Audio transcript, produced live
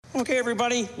Okay,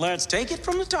 everybody, let's take it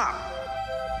from the top.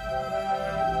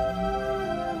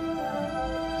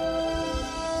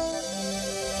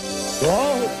 To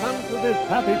all who come to this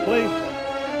happy place,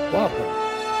 welcome.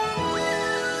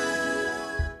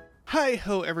 Hi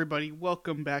ho, everybody.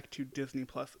 Welcome back to Disney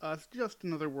Plus Us, just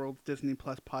another World's Disney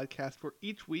Plus podcast where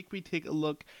each week we take a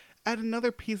look at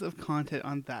another piece of content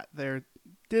on their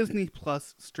Disney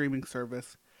Plus streaming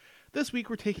service. This week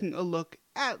we're taking a look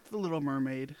at The Little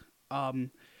Mermaid.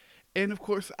 And of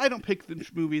course, I don't pick the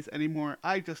movies anymore.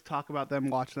 I just talk about them,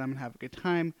 watch them, and have a good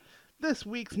time. This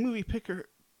week's movie picker?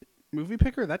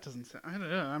 That doesn't sound... I don't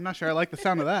know. I'm not sure I like the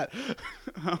sound of that.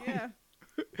 Yeah.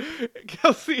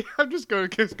 Kelsey, I'm just going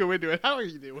to go into it. How are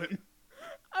you doing?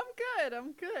 I'm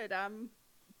good. I'm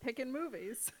picking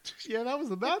movies. Yeah,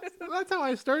 that's how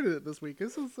I started it this week.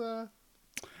 This is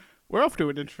we're off to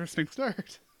an interesting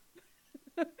start.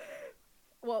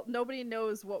 Well, nobody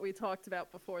knows what we talked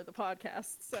about before the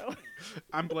podcast, so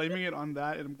I'm blaming it on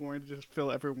that, and I'm going to just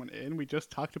fill everyone in. We just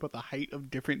talked about the height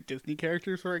of different Disney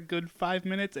characters for a good 5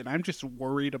 minutes, and I'm just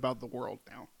worried about the world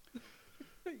now.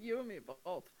 you and me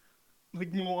both.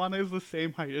 Like, Moana is the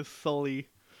same height as Sully.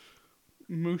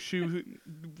 Mushu,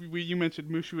 you mentioned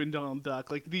Mushu and Donald Duck.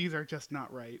 Like, these are just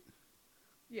not right.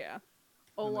 Yeah.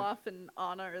 Olaf and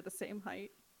Anna are the same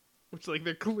height. Which, like,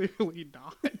 they're clearly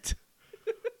not.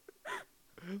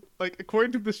 Like,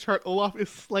 according to this chart, Olaf is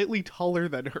slightly taller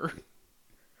than her.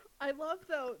 I love,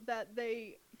 though, that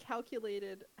they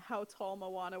calculated how tall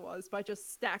Moana was by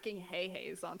just stacking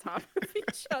hay-hays on top of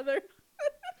each other.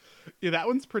 Yeah, that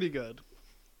one's pretty good.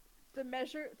 The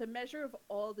measure of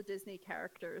all the Disney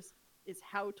characters is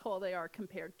how tall they are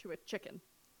compared to a chicken.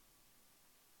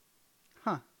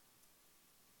 Huh.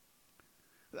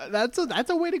 That's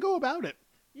a way to go about it.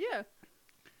 Yeah.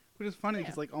 Which is funny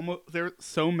because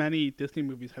so many Disney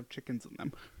movies have chickens in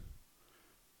them.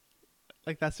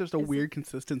 Like, that's just a weird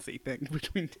consistency thing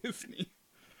between Disney.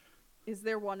 Is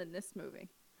there one in this movie?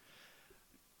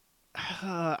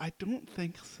 I don't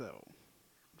think so.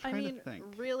 I mean,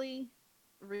 really,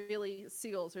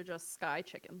 seals are just sky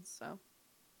chickens, so.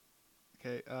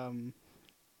 Okay,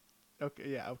 okay,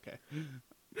 yeah, okay.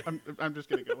 I'm just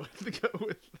gonna go with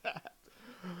that.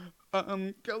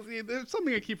 Kelsey, there's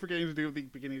something I keep forgetting to do at the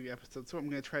beginning of the episode, so I'm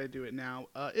gonna try to do it now.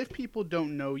 If people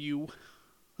don't know you,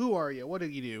 who are you? What do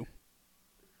you do?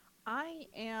 I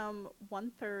am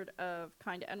 1/3 of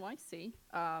Kinda NYC.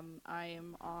 I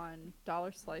am on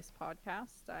Dollar Slice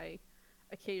Podcast. I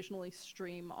occasionally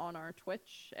stream on our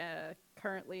Twitch.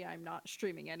 Currently, I'm not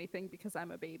streaming anything because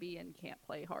I'm a baby and can't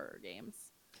play horror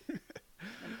games. And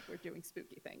we're doing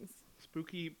spooky things.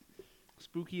 Spooky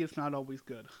is not always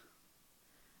good.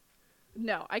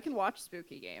 No, I can watch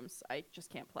spooky games. I just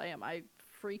can't play them. I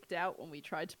freaked out when we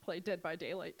tried to play Dead by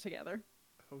Daylight together.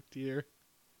 Oh dear.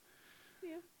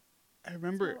 Yeah. I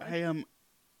remember I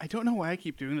don't know why I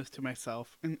keep doing this to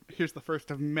myself. And here's the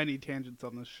first of many tangents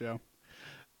on this show.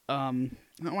 I don't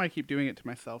know why I keep doing it to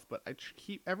myself, but I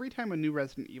keep every time a new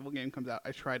Resident Evil game comes out,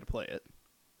 I try to play it.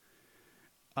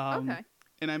 Okay.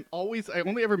 And I only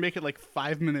ever make it like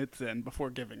 5 minutes in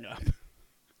before giving up.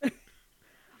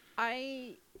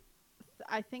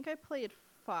 I think I played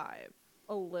 5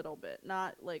 a little bit,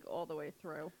 not like all the way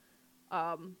through.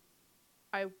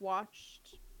 I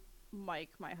watched Mike,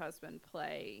 my husband,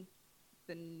 play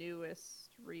the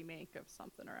newest remake of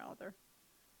something or other.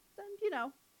 Then,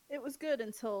 it was good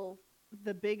until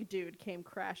the big dude came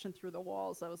crashing through the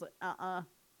walls. I was like,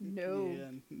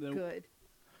 no, good.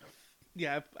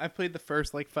 Yeah, I've played the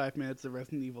first 5 minutes of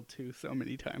Resident Evil 2 so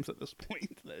many times at this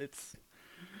point that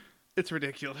it's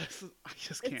ridiculous. I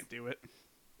just can't do it.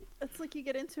 It's like you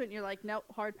get into it and you're like, nope,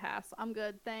 hard pass. I'm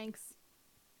good, thanks.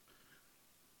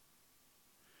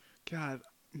 God,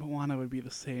 Moana would be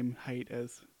the same height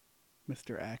as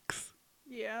Mr. X.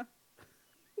 Yeah.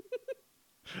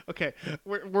 Okay,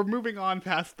 we're moving on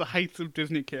past the heights of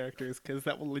Disney characters because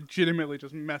that will legitimately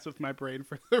just mess with my brain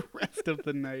for the rest of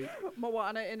the night.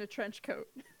 Moana in a trench coat.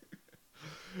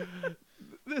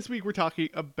 This week we're talking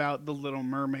about The Little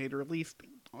Mermaid, released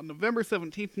on November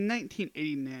 17th,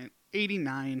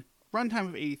 1989. Runtime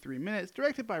of 83 minutes,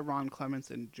 directed by Ron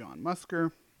Clements and John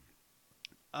Musker.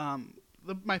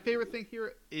 My favorite thing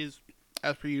here is,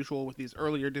 as per usual with these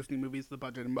earlier Disney movies, the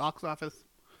budget and box office.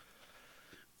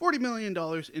 $40 million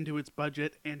into its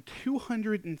budget and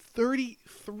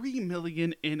 $233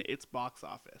 million in its box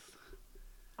office.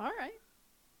 All right.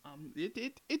 It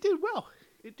did well.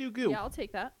 It do good. Yeah, I'll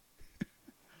take that.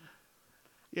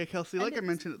 Yeah, Kelsey, like I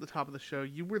mentioned at the top of the show,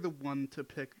 you were the one to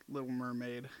pick Little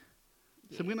Mermaid.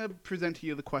 Yeah. So I'm going to present to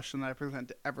you the question that I present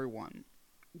to everyone.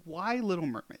 Why Little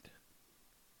Mermaid?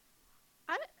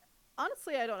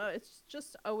 honestly, I don't know. It's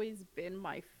just always been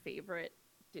my favorite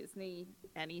Disney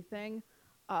anything.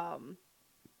 Um,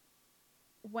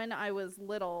 when I was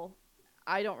little,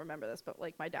 I don't remember this, but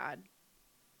like my dad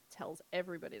tells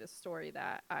everybody the story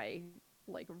that I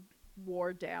like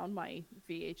wore down my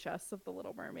VHS of The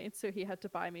Little Mermaid, so he had to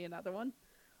buy me another one.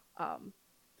 Um,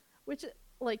 which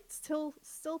like still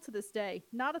to this day,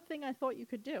 not a thing I thought you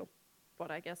could do,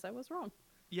 but I guess I was wrong.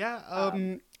 Yeah,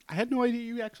 I had no idea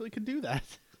you actually could do that.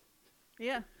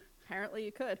 Yeah, apparently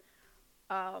you could.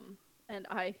 And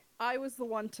I was the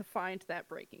one to find that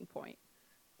breaking point.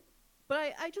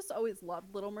 But I just always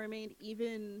loved Little Mermaid.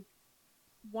 Even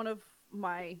one of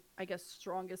my, I guess,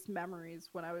 strongest memories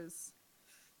when I was,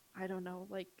 I don't know,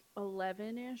 like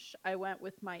 11-ish, I went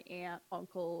with my aunt,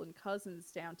 uncle, and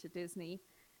cousins down to Disney.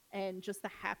 And just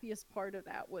the happiest part of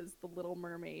that was the Little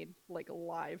Mermaid, like,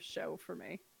 live show for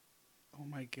me. Oh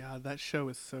my god, that show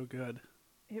is so good.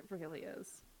 It really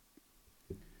is.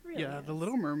 Really Yeah, is. The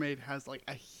Little Mermaid has like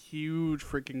a huge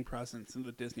freaking presence in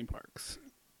the Disney parks.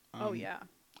 Oh, yeah.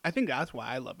 I think that's why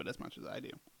I love it as much as I do.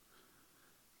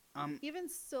 Even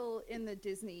still in the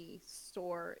Disney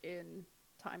store in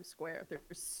Times Square, there's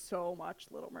so much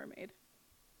Little Mermaid.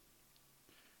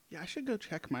 Yeah, I should go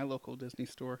check my local Disney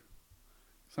store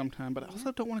sometime, but I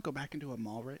also don't want to go back into a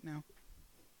mall right now.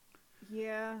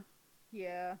 Yeah.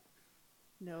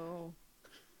 No.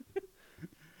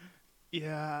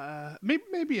 Yeah,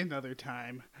 maybe another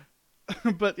time.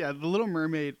 But yeah, The Little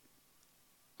Mermaid.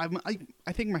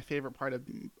 I think my favorite part of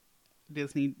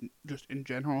Disney, just in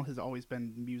general, has always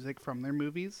been music from their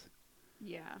movies.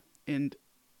 Yeah. And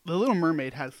The Little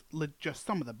Mermaid has just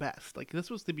some of the best. Like, this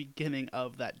was the beginning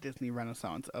of that Disney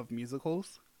renaissance of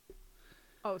musicals.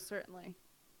 Oh, certainly.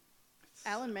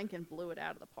 Alan Menken blew it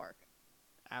out of the park.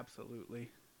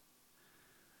 Absolutely.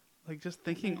 Like, just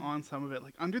thinking on some of it,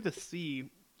 like, Under the Sea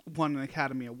won an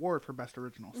Academy Award for Best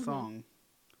Original Song.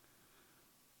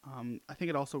 I think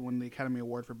it also won the Academy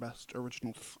Award for Best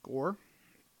Original Score.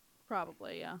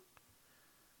 Probably, yeah.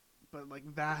 But, like,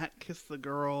 that, Kiss the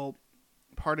Girl,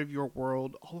 Part of Your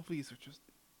World, all of these are just...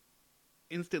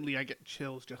 Instantly, I get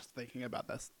chills just thinking about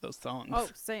those songs. Oh,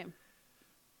 same.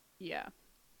 Yeah.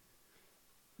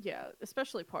 Yeah,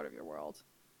 especially Part of Your World.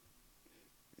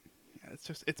 Yeah, it's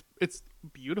just, it's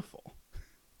beautiful.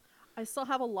 I still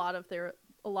have a lot of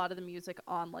the music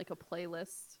on like a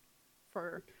playlist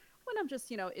for when I'm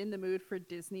just, in the mood for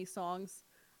Disney songs.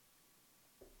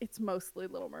 It's mostly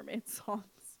Little Mermaid songs.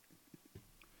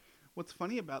 What's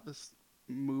funny about this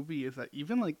movie is that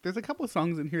even like there's a couple of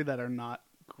songs in here that are not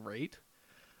great.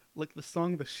 Like the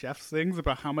song the chef sings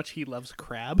about how much he loves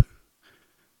crab.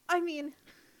 I mean,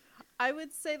 I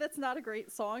would say that's not a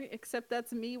great song, except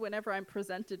that's me whenever I'm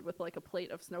presented with like a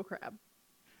plate of snow crab.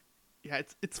 Yeah,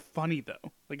 it's funny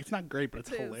though. Like it's not great, but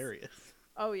it's It is. hilarious.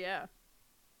 Oh yeah.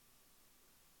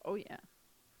 Oh yeah.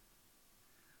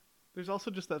 There's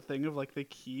also just that thing of like they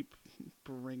keep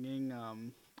bringing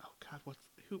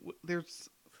there's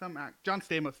some John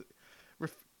Stamos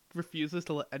refuses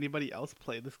to let anybody else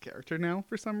play this character now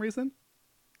for some reason.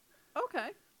 Okay.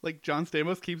 Like John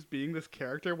Stamos keeps being this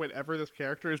character whenever this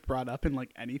character is brought up in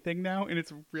like anything now, and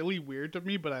it's really weird to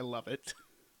me, but I love it.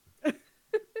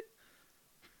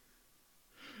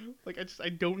 Like I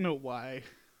don't know why.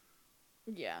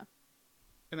 Yeah.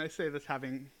 And I say this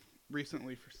having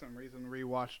recently, for some reason,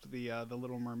 rewatched the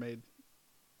Little Mermaid,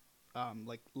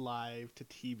 like live to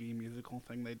TV musical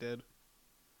thing they did.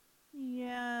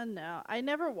 Yeah, no. I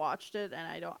never watched it, and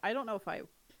I don't know if I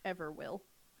ever will.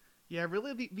 Yeah,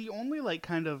 really, the only like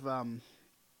kind of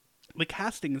the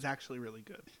casting is actually really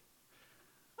good.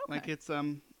 Okay. Like it's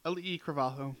Alii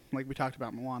Carvalho, like we talked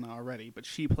about Moana already, but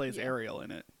she plays Yeah. Ariel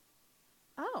in it.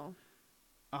 Oh.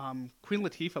 Queen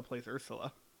Latifah plays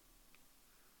Ursula.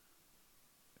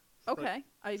 Okay.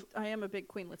 I am a big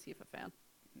Queen Latifah fan.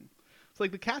 So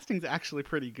like the casting's actually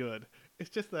pretty good. It's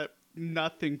just that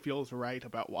nothing feels right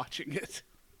about watching it.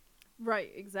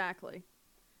 Right, exactly.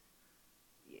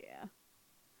 Yeah.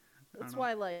 That's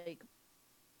why, like,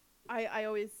 I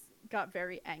always got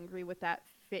very angry with that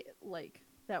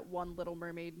that one Little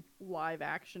Mermaid live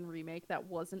action remake that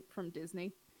wasn't from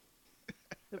Disney.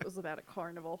 It was about a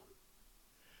carnival.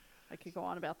 I could go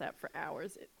on about that for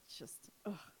hours. It's just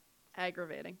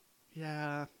aggravating.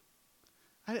 Yeah.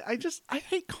 I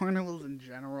hate carnivals in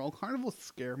general. Carnivals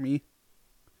scare me.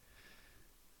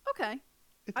 Okay.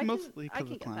 It's mostly I because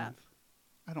can of get that. clowns.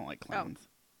 I don't like clowns.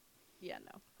 Yeah,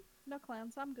 no. No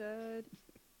clowns. I'm good.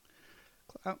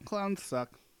 Clowns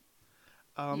suck.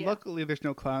 Yeah. Luckily, there's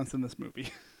no clowns in this movie.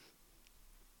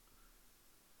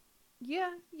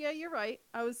 Yeah, you're right.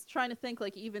 I was trying to think,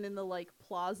 like, even in the, like,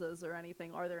 plazas or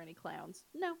anything, are there any clowns?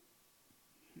 No.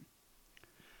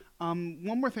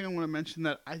 One more thing I want to mention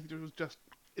that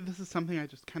this is something I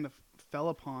just kind of fell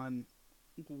upon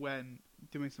when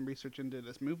doing some research into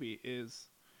this movie is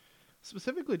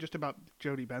specifically just about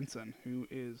Jodie Benson, who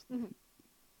is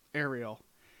Ariel.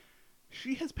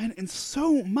 She has been in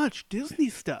so much Disney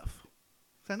stuff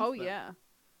since Oh, then. yeah.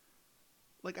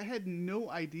 Like, I had no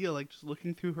idea, like, just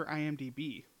looking through her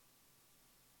IMDb.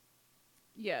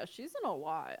 Yeah, she's in a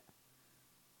lot.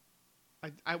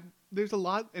 There's a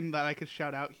lot in that I could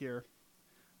shout out here,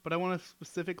 but I want to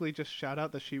specifically just shout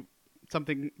out that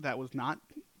something that was not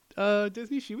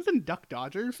Disney. She was in Duck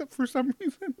Dodgers for some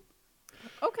reason.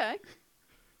 Okay.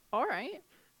 All right.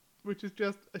 Which is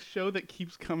just a show that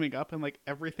keeps coming up in like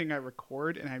everything I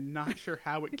record, and I'm not sure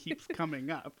how it keeps coming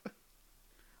up.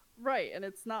 Right, and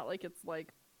it's not like it's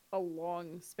like a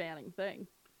long spanning thing.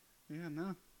 Yeah,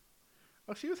 no.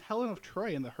 Oh, she was Helen of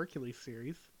Troy in the Hercules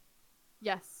series.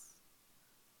 Yes.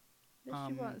 Yes,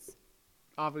 she was.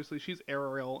 Obviously, she's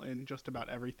Ariel in just about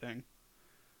everything.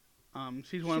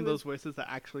 She's one of those voices that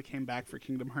actually came back for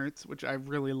Kingdom Hearts, which I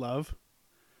really love.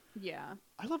 Yeah.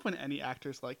 I love when any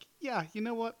actor's like, yeah, you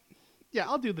know what? Yeah,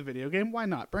 I'll do the video game. Why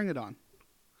not? Bring it on.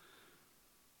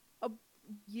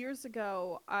 Years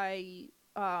ago, I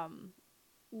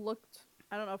looked,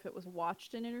 I don't know if it was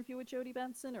watched an interview with Jodie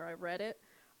Benson or I read it,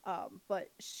 but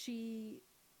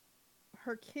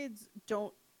her kids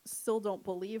still don't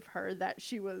believe her that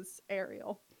she was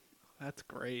Ariel. That's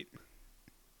great.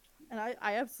 And I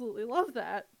absolutely love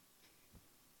that.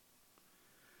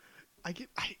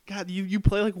 God, you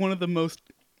play like one of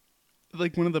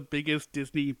the biggest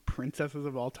Disney princesses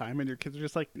of all time, and your kids are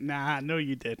just like, nah, no,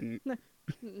 you didn't.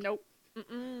 Nope.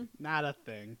 Mm-mm. Not a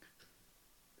thing.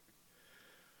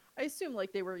 I assume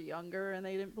like they were younger and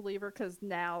they didn't believe her because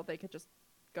now they could just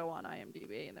go on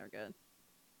IMDb and they're good.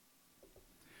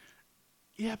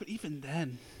 Yeah, but even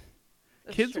then,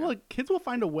 That's kids true. will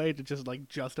find a way to just like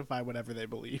justify whatever they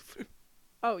believe.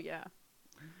 Oh yeah.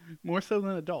 More so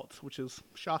than adults, which is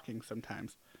shocking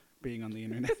sometimes, being on the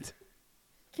internet.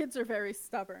 Kids are very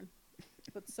stubborn,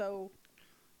 but so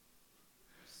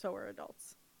are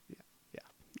adults.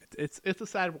 It's a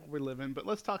sad world we live in, but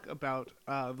let's talk about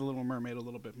The Little Mermaid a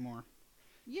little bit more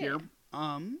Yeah. here.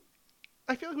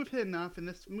 I feel like we've hit enough, and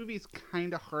this movie is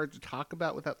kind of hard to talk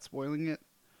about without spoiling it.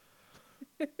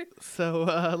 So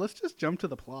let's just jump to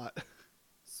the plot.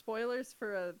 Spoilers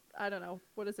for I don't know,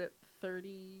 what is it,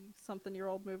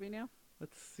 30-something-year-old movie now?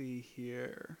 Let's see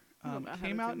here. I don't know how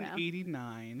Came to do out in math.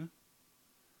 89.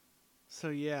 So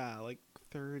yeah, like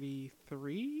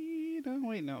 33? No,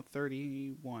 wait, no,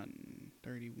 31.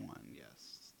 31,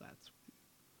 yes. That's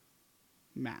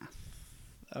math.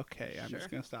 Okay, I'm just Sure.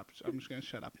 going to stop. I'm just going to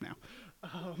shut up now.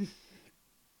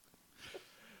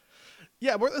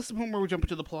 Yeah, this is the point where we jump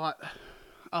into the plot.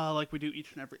 Like we do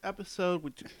each and every episode.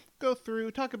 We go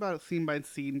through, talk about it scene by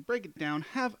scene, break it down,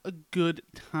 have a good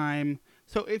time.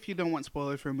 So if you don't want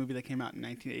spoilers for a movie that came out in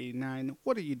 1989,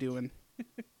 what are you doing?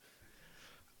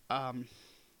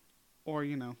 Or,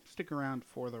 stick around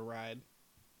for the ride.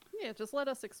 Yeah, just let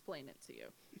us explain it to you.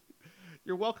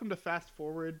 You're welcome to fast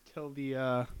forward till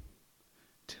the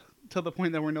till the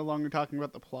point that we're no longer talking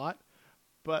about the plot,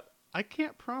 but I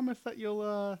can't promise that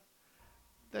you'll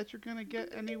that you're gonna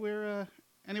get anywhere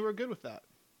good with that.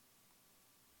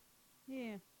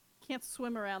 Yeah. Can't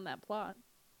swim around that plot.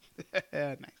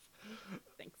 Nice.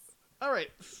 Thanks. All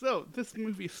right, so this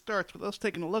movie starts with us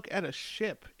taking a look at a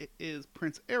ship. It is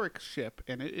Prince Eric's ship,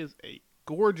 and it is a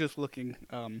gorgeous-looking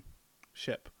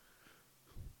ship.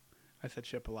 I said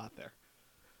ship a lot there.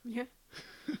 Yeah.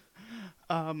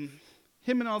 Him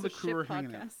and all It's the a crew shit are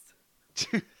hanging out.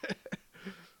 podcast.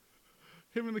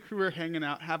 Him and the crew are hanging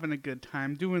out, having a good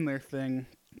time, doing their thing,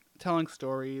 telling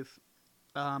stories.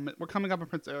 We're coming up on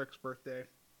Prince Eric's birthday.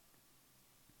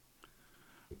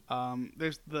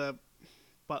 There's the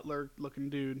butler-looking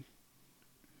dude,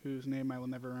 whose name I will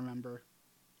never remember.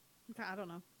 I don't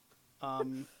know.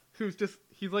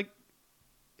 He's like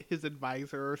his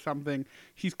advisor or something.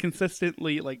 He's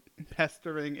consistently like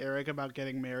pestering Eric about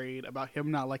getting married, about him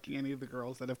not liking any of the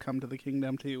girls that have come to the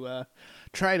kingdom to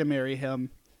try to marry him.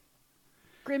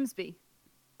 Grimsby.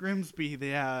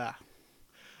 Yeah.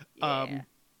 Yeah.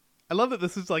 I love that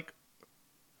this is like,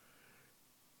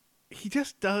 he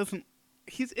just doesn't,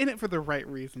 he's in it for the right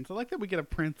reasons. I like that we get a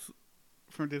prince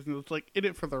from Disney that's like in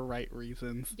it for the right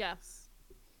reasons. Yes.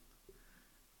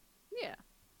 Yeah.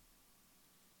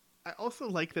 I also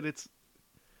like that it's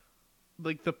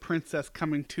like the princess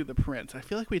coming to the prince. I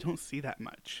feel like we don't see that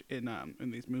much in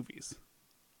these movies.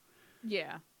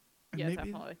 Yeah. And Yeah, maybe-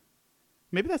 definitely.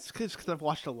 Maybe that's because I've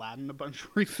watched Aladdin a bunch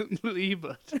recently,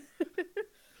 but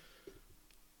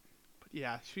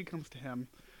yeah, she comes to him.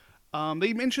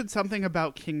 They mentioned something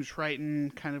about King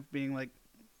Triton kind of being like,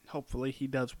 hopefully he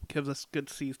gives us good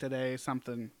seas today,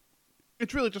 something.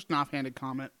 It's really just an offhanded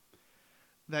comment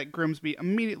that Grimsby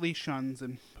immediately shuns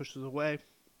and pushes away.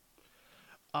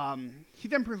 He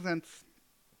then presents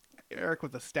Eric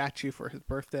with a statue for his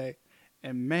birthday,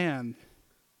 and man,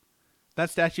 that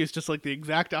statue is just like the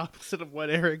exact opposite of what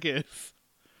Eric is.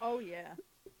 Oh yeah.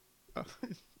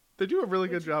 They do a really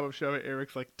good job of showing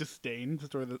Eric's like disdain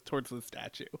towards the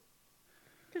statue.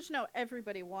 Because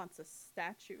everybody wants a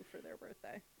statue for their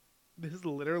birthday, This is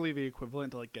literally the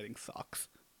equivalent to like getting socks.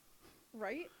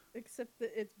 right? Except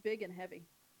that it's big and heavy.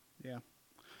 Yeah.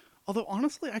 Although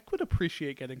honestly, I could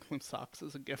appreciate getting some socks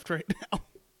as a gift right now.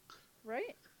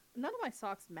 Right? None of my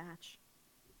socks match.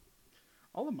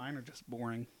 All of mine are just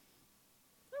boring.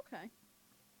 Okay. I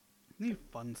need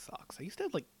fun socks. I used to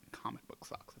have like comic book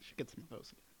socks. I should get some of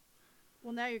those again.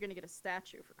 Well, now you're going to get a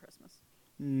statue for Christmas.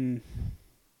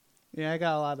 Yeah, I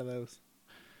got a lot of those.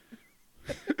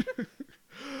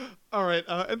 All right.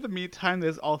 In the meantime,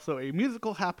 there's also a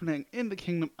musical happening in the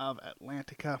Kingdom of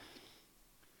Atlantica.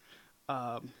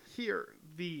 Here,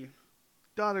 the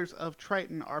Daughters of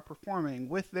Triton are performing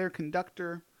with their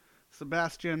conductor,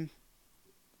 Sebastian.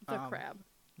 The crab.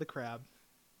 The crab.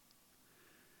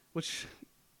 Which,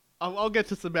 I'll get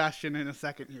to Sebastian in a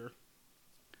second here.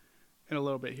 In a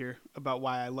little bit here, about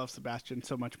why I love Sebastian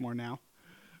so much more now.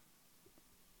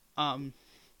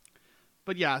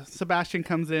 But yeah, Sebastian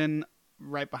comes in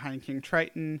right behind King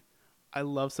Triton. I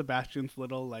love Sebastian's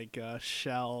little, like,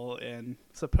 shell and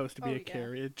supposed to be Oh, a yeah.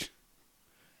 carriage.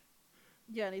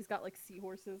 Yeah, and he's got like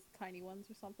seahorses, tiny ones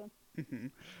or something.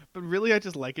 But really, I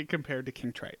just like it compared to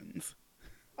King Triton's,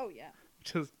 Oh yeah.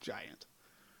 which is giant.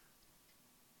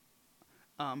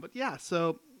 But yeah,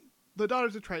 so the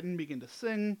Daughters of Triton begin to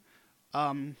sing.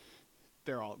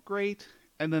 They're all great.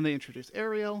 And then they introduce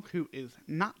Ariel, who is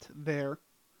not there.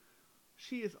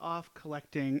 She is off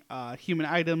collecting human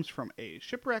items from a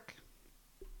shipwreck.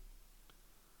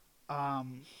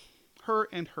 Her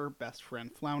and her best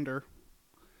friend, Flounder.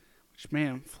 Which,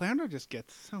 man, Flounder just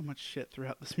gets so much shit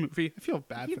throughout this movie. I feel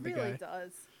bad He for the really guy.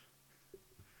 does.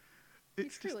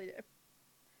 It's He just, really did.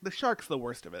 the shark's the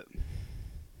worst of it.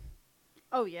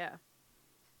 Oh yeah.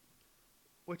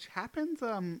 Which happens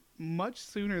much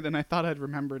sooner than I thought I'd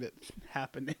remembered it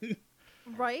happening.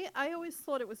 Right? I always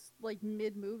thought it was like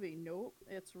mid-movie. Nope,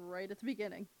 it's right at the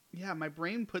beginning. Yeah, my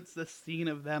brain puts this scene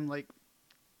of them like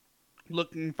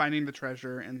looking, finding the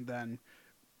treasure, and then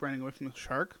running away from the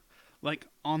shark, like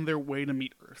on their way to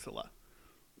meet Ursula.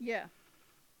 Yeah.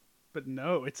 But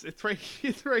no, it's right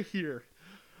it's right here.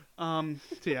 So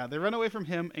yeah, they run away from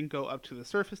him and go up to the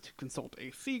surface to consult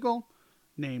a seagull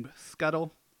named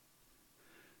Scuttle.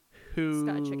 Who?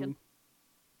 Sky chicken.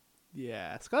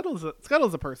 Yeah, Scuttle's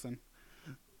a person.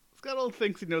 Scuttle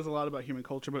thinks he knows a lot about human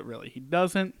culture, but really he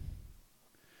doesn't.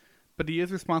 But he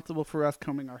is responsible for us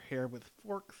combing our hair with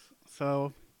forks,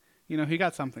 so he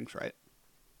got some things right.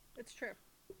 It's true.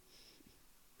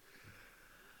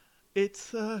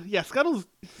 It's yeah,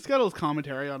 Scuttle's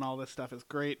commentary on all this stuff is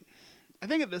great. I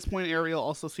think at this point Ariel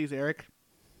also sees Eric.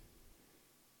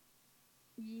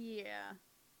 Yeah.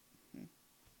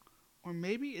 Or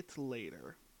maybe it's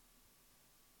later.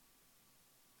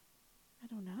 I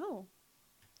don't know.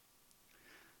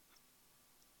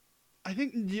 I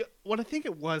think what I think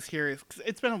it was here is, 'cause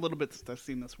it's been a little bit since I've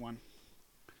seen this one,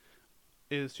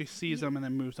 is she sees him and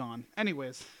then moves on.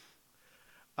 Anyways.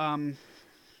 Oh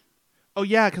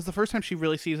yeah, because the first time she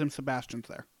really sees him, Sebastian's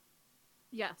there.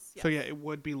 Yes. So yeah, it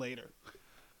would be later.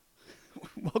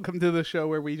 Welcome to the show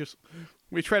where we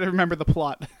try to remember the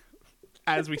plot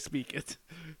as we speak it.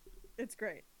 It's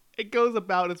great. It goes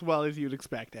about as well as you'd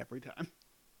expect every time.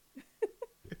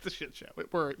 It's a shit show.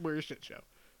 We're a shit show,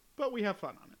 but we have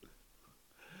fun on it.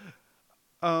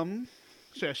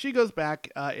 So yeah, she goes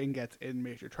back and gets in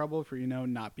major trouble for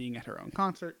not being at her own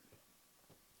concert.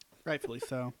 Rightfully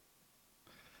so.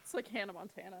 It's like Hannah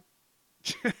Montana.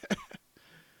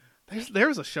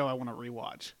 There's a show I want to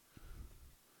rewatch.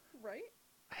 Right?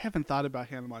 I haven't thought about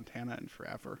Hannah Montana in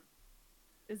forever.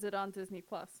 Is it on Disney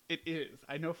Plus? It is.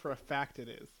 I know for a fact it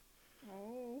is.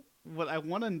 Oh. What I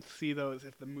want to see though is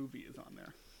if the movie is on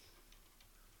there.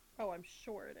 Oh, I'm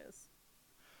sure it is.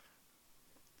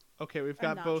 Okay, we've I'm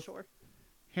got not both sure.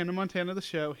 Hannah Montana the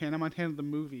show, Hannah Montana the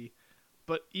movie,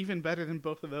 but even better than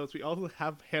both of those, we also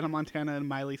have Hannah Montana and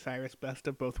Miley Cyrus Best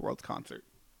of Both Worlds concert.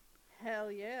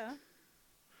 Hell yeah.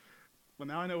 Well,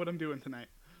 now I know what I'm doing tonight.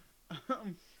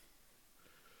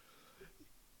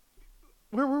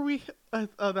 Where were we?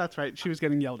 Oh, that's right. She was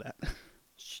getting yelled at.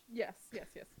 Yes.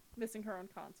 Missing her own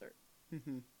concert.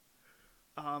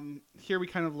 Here we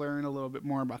kind of learn a little bit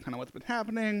more about kind of what's been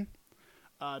happening.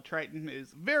 Triton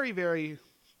is very, very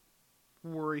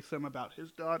worrisome about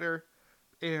his daughter,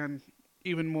 and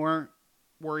even more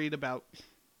worried about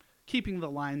keeping the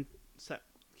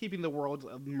worlds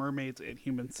of mermaids and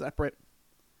humans separate.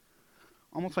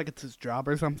 Almost like it's his job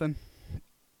or something.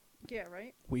 Yeah,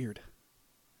 right? Weird.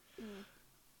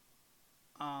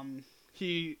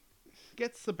 He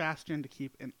gets Sebastian to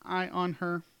keep an eye on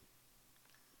her.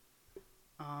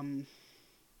 And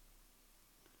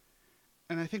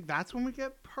I think that's when we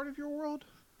get part of your world.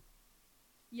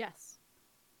 Yes.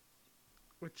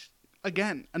 Which,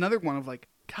 again, another one of like,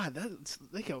 God,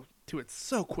 they go to it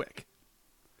so quick.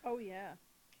 Oh, yeah.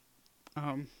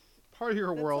 Part of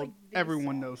your That's world, like the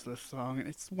everyone song. knows this song, and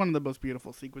it's one of the most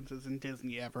beautiful sequences in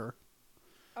Disney ever.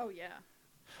 Oh, yeah.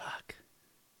 Fuck.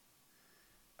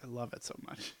 I love it so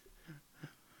much.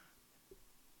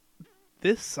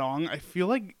 This song, I feel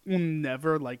like, will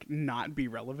never, like, not be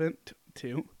relevant,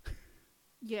 too.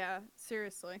 Yeah,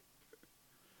 seriously.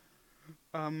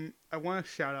 I want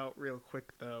to shout out real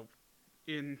quick, though.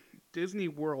 In Disney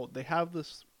World, they have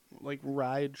this, like,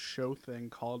 ride show thing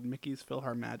called Mickey's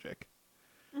PhilharMagic.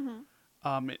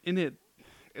 In it,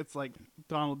 it's like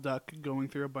Donald Duck going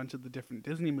through a bunch of the different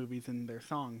Disney movies and their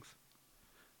songs.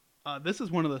 This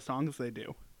is one of the songs they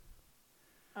do.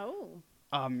 Oh.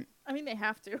 I mean, they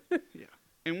have to. Yeah.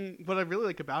 And what I really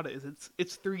like about it is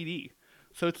it's 3D.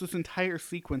 So it's this entire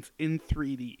sequence in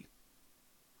 3D.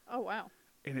 Oh, wow.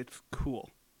 And it's cool.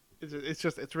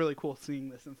 It's really cool seeing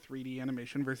this in 3D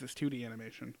animation versus 2D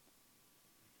animation.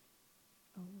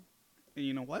 Oh. And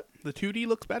you know what? The 2D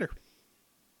looks better.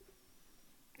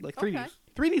 Like 3D. Okay.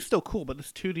 3D's still cool, but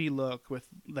this 2D look with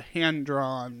the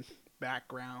hand-drawn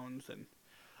backgrounds and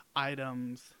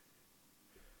items,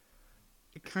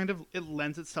 it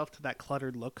lends itself to that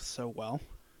cluttered look so well.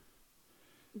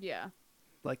 Yeah.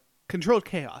 Like, controlled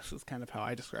chaos is kind of how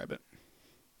I describe it.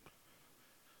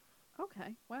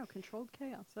 Okay. Wow, controlled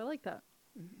chaos. I like that.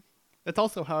 It's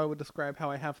also how I would describe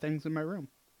how I have things in my room.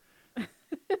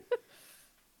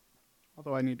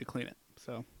 Although I need to clean it,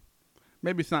 so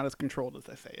maybe it's not as controlled as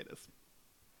I say it is.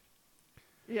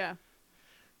 Yeah.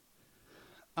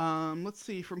 Let's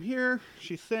see. From here,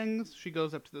 she sings. She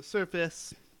goes up to the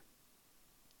surface.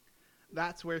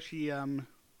 That's where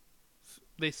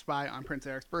they spy on Prince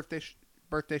Eric's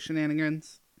birthday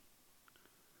shenanigans.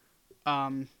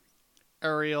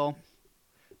 Ariel,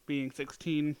 being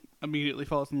 16, immediately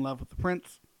falls in love with the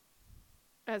prince.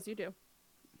 As you do.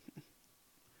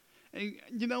 And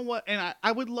you know what? And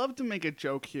I would love to make a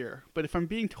joke here, but if I'm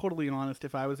being totally honest,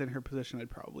 if I was in her position, I'd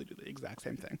probably do the exact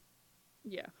same thing.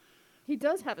 Yeah. He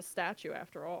does have a statue,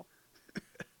 after all.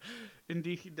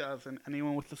 Indeed, he does, and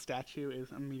anyone with the statue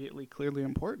is immediately clearly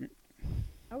important.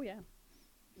 Oh, yeah.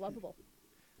 Lovable.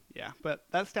 Yeah, but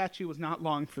that statue was not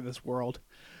long for this world,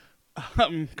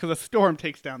 because a storm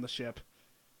takes down the ship.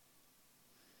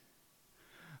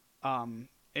 And,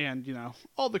 you know,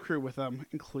 all the crew with them,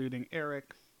 including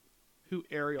Eric, who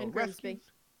Ariel And Grimsby.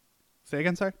 rescues. Say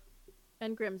again, sorry?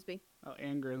 And Grimsby. Oh,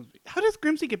 and Grimsby. How does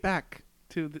Grimsby get back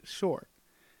to the shore?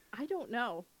 I don't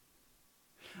know.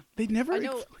 They never I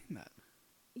know- explain that.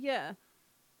 Yeah.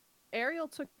 Ariel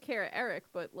took care of Eric,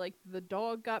 but, like, the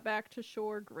dog got back to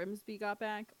shore, Grimsby got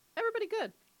back. Everybody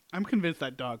good. I'm convinced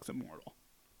that dog's immortal.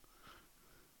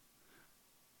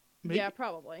 Maybe- Yeah,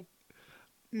 probably.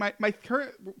 My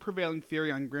current prevailing theory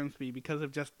on Grimsby, because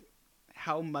of just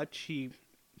how much he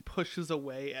pushes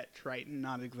away at Triton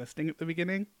not existing at the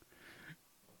beginning,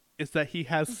 is that he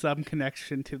has some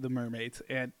connection to the mermaids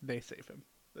and they save him.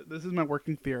 This is my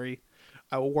working theory.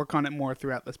 I will work on it more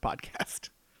throughout this podcast.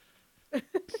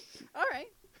 All right.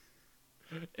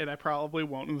 And I probably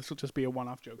won't. And this will just be a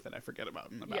one-off joke that I forget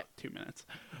about in about 2 minutes.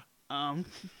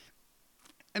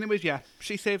 Anyways, yeah,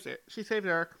 she saves it. She saves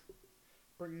Eric,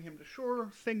 bringing him to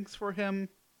shore, sings for him.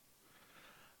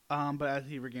 But as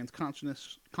he regains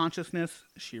consciousness,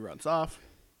 she runs off.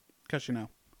 Because, you know,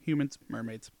 humans,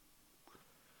 mermaids.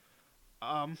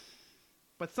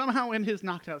 But somehow in his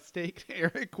knocked out state,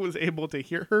 Eric was able to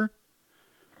hear her.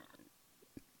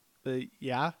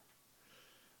 Yeah.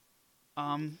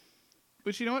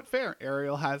 But you know what? Fair.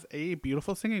 Ariel has a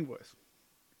beautiful singing voice.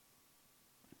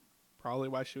 Probably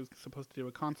why she was supposed to do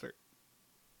a concert.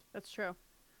 That's true.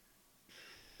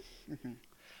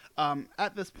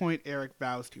 At this point, Eric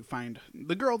vows to find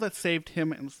the girl that saved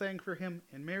him and sang for him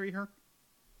and marry her.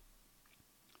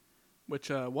 Which,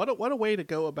 what a way to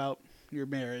go about your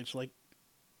marriage. Like,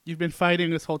 you've been fighting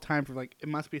this whole time for, like, it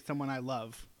must be someone I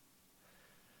love.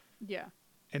 Yeah.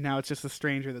 And now it's just a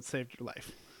stranger that saved your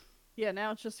life. Yeah,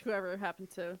 now it's just whoever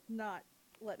happened to not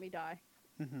let me die.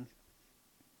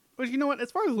 But you know what?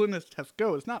 As far as litmus test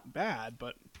go, it's not bad,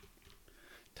 but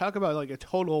Talk about like a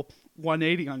total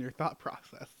 180 on your thought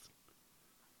process.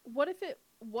 What if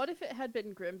it had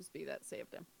been Grimsby that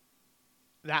saved him?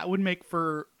 That would make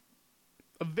for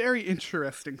a very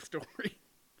interesting story.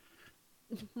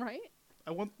 Right?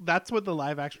 That's what the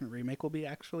live action remake will be,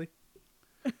 actually.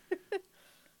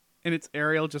 And it's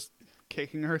Ariel just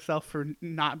kicking herself for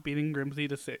not beating Grimsby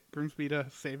to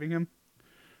saving him.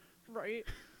 Right?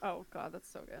 Oh god, that's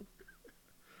so good.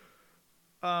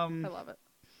 I love it.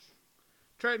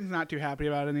 Triton's not too happy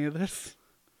about any of this.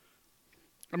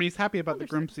 I mean, he's happy about the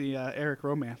Grimsby Eric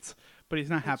romance, but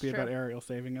he's not happy about Ariel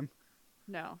saving him.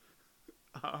 No.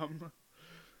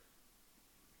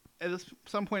 At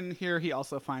some point in here, he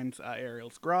also finds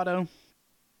Ariel's grotto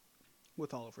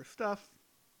with all of her stuff,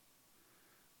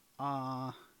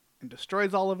 and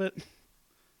destroys all of it.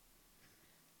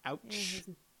 Ouch. Yeah, he's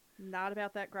not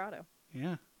about that grotto.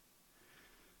 Yeah.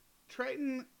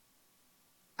 Triton,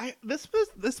 this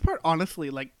part honestly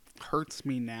like hurts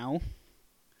me now,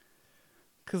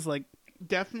 because like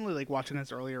definitely like watching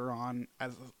this earlier on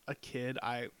as a kid,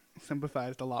 I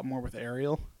sympathized a lot more with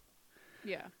Ariel.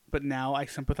 Yeah. But now I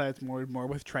sympathize more and more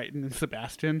with Triton and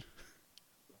Sebastian.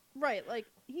 Right, like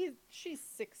she's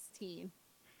 16.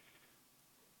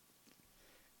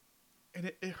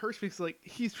 And it hurts me because like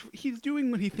he's doing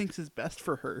what he thinks is best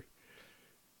for her.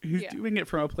 He's doing it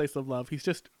from a place of love. He's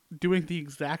just doing the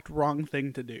exact wrong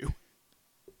thing to do.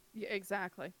 Yeah,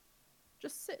 exactly.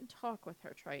 Just sit and talk with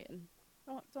her, Triton.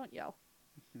 Don't yell.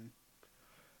 Mm-hmm.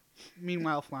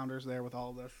 Meanwhile, Flounder's there with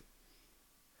all this.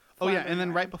 Oh yeah, and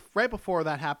then right before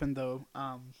that happened, though,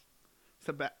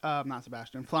 not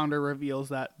Sebastian. Flounder reveals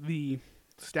that the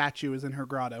statue is in her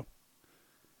grotto.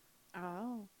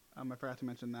 Oh. I forgot to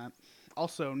mention that.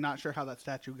 Also, not sure how that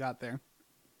statue got there.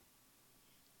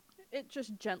 It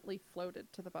just gently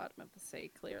floated to the bottom of the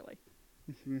sea, clearly.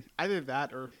 Mm-hmm. Either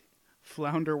that or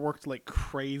Flounder worked like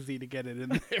crazy to get it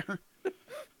in there.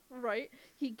 Right?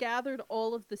 He gathered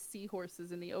all of the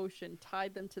seahorses in the ocean,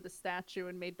 tied them to the statue,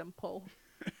 and made them pull.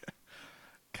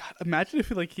 God, imagine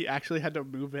if like he actually had to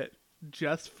move it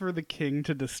just for the king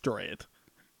to destroy it.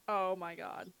 Oh my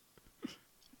god.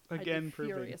 Again, I'd be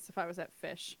furious if I was that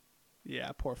fish.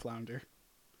 Yeah, poor Flounder.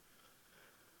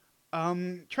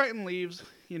 Triton leaves.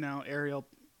 You know, Ariel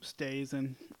stays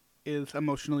and is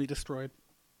emotionally destroyed.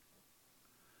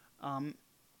 And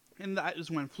that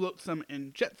is when Flotsam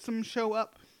and Jetsam show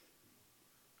up,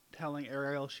 telling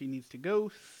Ariel she needs to go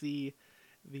see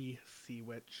the Sea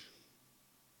Witch.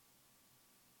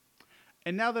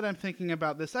 And now that I'm thinking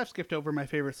about this, I've skipped over my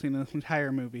favorite scene in this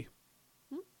entire movie.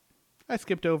 I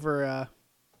skipped over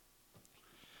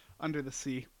Under the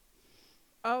Sea.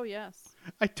 Oh, yes.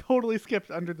 I totally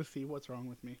skipped Under the Sea. What's wrong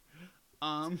with me?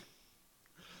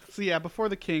 So yeah, before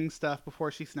the king stuff, before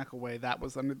she snuck away, that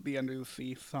was Under the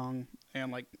Sea song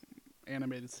and like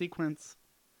animated sequence.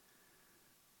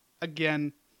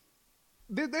 Again,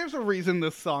 there's a reason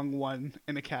this song won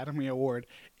an Academy Award.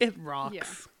 It rocks. Yeah.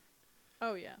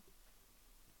 Oh yeah.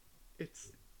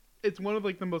 It's one of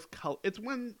like the most it's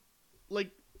when like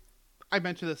I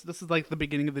mentioned this is like the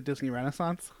beginning of the Disney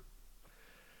Renaissance.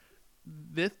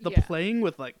 Playing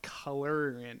with like color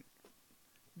and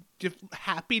just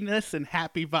happiness and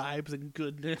happy vibes and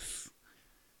goodness.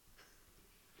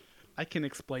 I can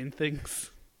explain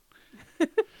things.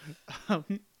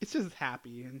 It's just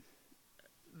happy, and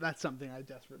that's something I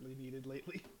desperately needed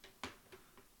lately.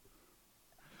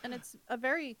 And it's a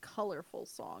very colorful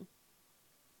song.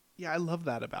 Yeah, I love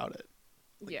that about it.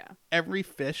 Yeah. Every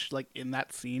fish like in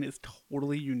that scene is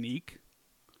totally unique.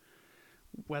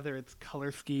 Whether it's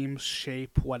color scheme,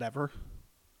 shape, whatever.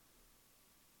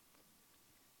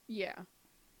 Yeah.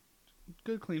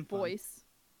 Good, clean fun. Voice.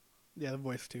 Yeah, the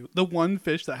voice too. The one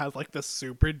fish that has like the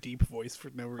super deep voice for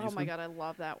no reason. Oh my god, I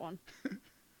love that one.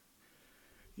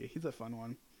 Yeah, he's a fun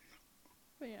one.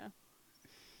 But yeah.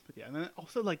 But yeah, and then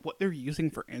also like what they're using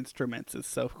for instruments is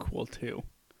so cool too.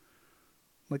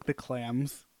 Like the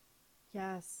clams.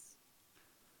 Yes.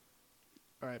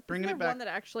 All right, bringing Isn't it there back. one that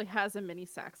actually has a mini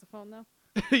saxophone though?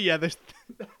 Yeah, there's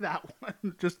that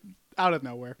one just out of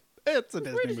nowhere. It's a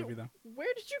Disney movie though. Where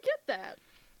did you get that?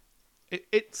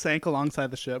 It sank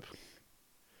alongside the ship,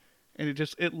 and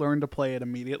it learned to play it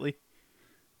immediately.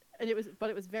 And it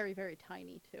was very, very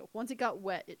tiny too. Once it got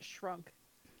wet, it shrunk.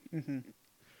 Mm-hmm.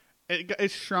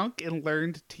 It shrunk and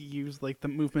learned to use like the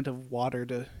movement of water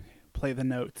to play the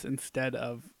notes instead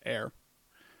of air.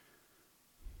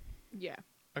 Yeah.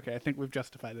 Okay, I think we've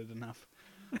justified it enough.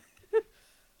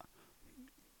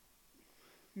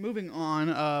 Moving on,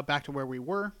 back to where we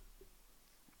were.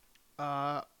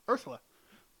 Ursula.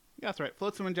 Yeah, that's right.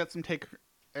 Flotsam and Jetsam take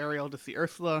Ariel to see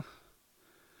Ursula.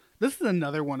 This is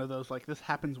another one of those, like, this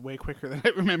happens way quicker than I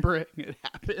remember it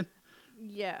happened.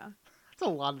 Yeah. That's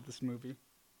a lot of this movie.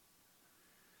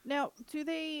 Now, do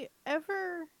they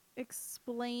ever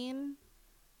explain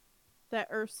that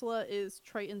Ursula is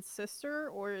Triton's sister,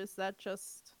 or is that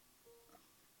just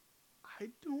I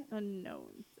don't a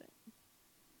known thing?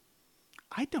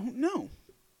 I don't know.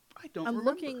 I don't I'm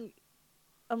remember.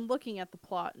 looking at the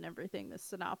plot and everything, the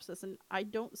synopsis, and I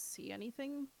don't see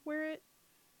anything where it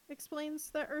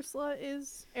explains that Ursula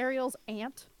is Ariel's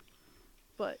aunt.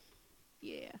 But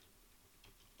yeah.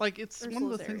 Like, it's one of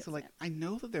Ursula's those things that, like, Ariel's I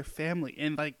know that they're family,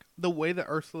 and, like, the way that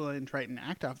Ursula and Triton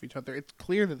act off each other, it's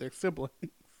clear that they're siblings.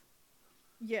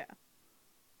 Yeah.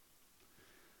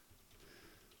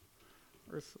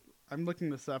 I'm looking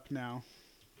this up now.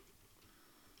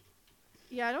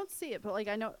 Yeah, I don't see it, but like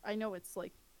I know it's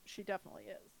like she definitely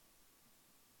is.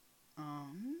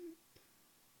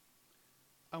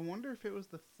 I wonder if it was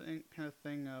the kind of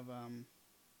thing of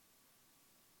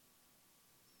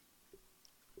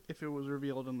if it was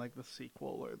revealed in, like, the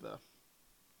sequel or the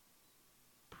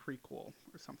prequel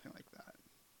or something like that.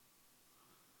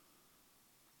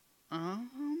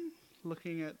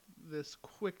 Looking at this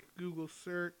quick Google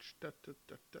search.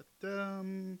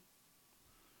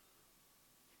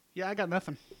 Yeah, I got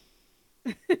nothing.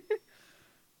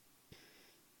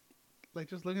 Like,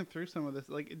 just looking through some of this,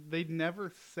 like, they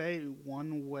never say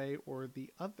one way or the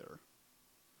other.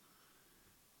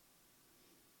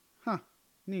 Huh.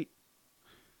 Neat.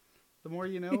 The more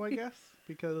you know, I guess,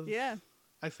 because Yeah.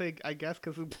 I say I guess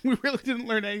because we really didn't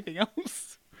learn anything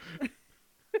else.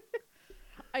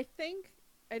 I think,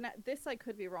 and this I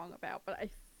could be wrong about, but I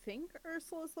think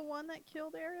Ursula's the one that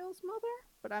killed Ariel's mother,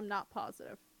 but I'm not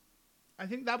positive. I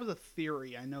think that was a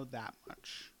theory. I know that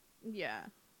much. Yeah.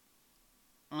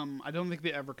 I don't think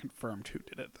they ever confirmed who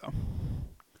did it, though.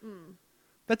 Mm.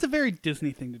 That's a very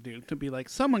Disney thing to do, to be like,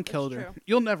 someone killed her. true.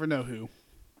 You'll never know who.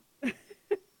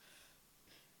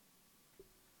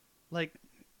 Like,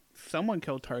 someone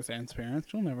killed Tarzan's parents.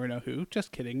 You'll never know who.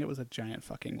 Just kidding. It was a giant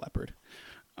fucking leopard.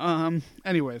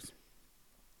 Anyways.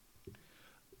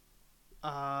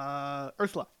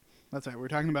 Ursula. That's right. We're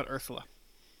talking about Ursula.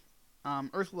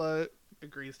 Ursula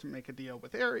agrees to make a deal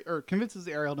with Ariel, or convinces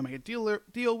Ariel to make a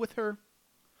deal with her.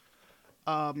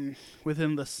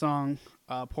 Within the song,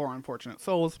 Poor Unfortunate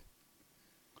Souls.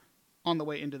 On the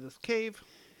way into this cave,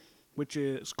 which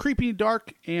is creepy,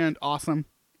 dark, and awesome.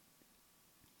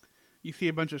 You see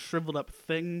a bunch of shriveled up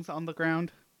things on the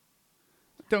ground.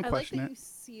 Don't I question like that it. you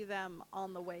see them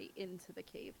on the way into the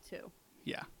cave too.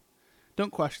 Yeah.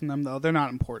 Don't question them, though. They're not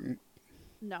important.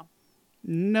 No.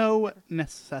 No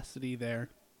necessity there.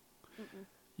 Mm-mm.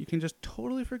 You can just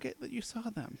totally forget that you saw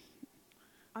them.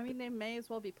 I mean, they may as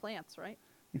well be plants, right?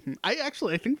 Mhm. I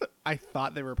think that I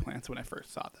thought they were plants when I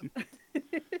first saw them.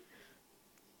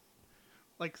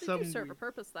 Like, They some do serve a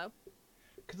purpose, though.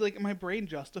 because, like, my brain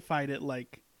justified it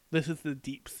like this is the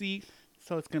deep sea,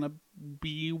 so it's gonna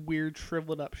be weird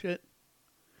shriveled up shit.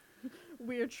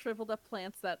 Weird shriveled up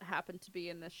plants that happen to be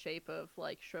in the shape of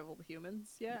like shriveled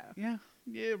humans. Yeah.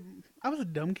 Yeah. I was a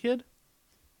dumb kid.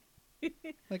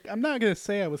 Like, I'm not gonna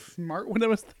say I was smart when I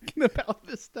was thinking about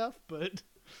this stuff, but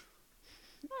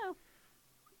Well.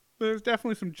 there's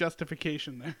definitely some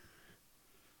justification there.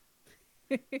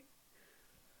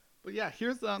 But yeah,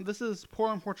 here's this is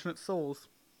Poor Unfortunate Souls,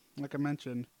 like I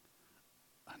mentioned.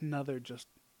 Another just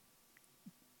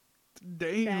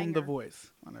damn Banger. the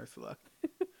voice on Ursula.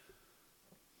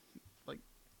 Like,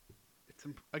 it's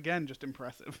again just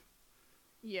impressive.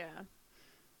 Yeah.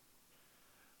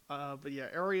 But yeah,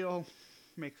 Ariel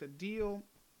makes a deal,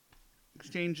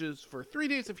 exchanges for 3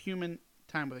 days of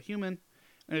time with a human,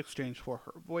 in exchange for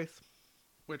her voice,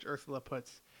 which Ursula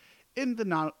puts in the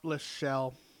Nautilus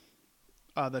shell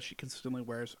that she consistently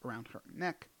wears around her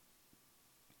neck.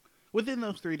 Within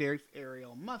those 3 days,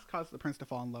 Ariel must cause the prince to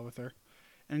fall in love with her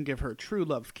and give her true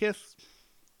love's kiss.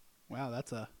 Wow,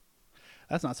 that's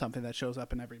not something that shows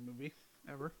up in every movie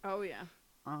ever. Oh yeah.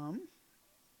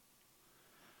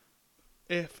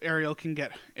 If Ariel can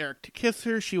get Eric to kiss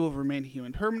her, she will remain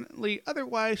human permanently.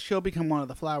 Otherwise, she'll become one of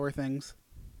the flower things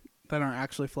that aren't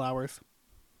actually flowers.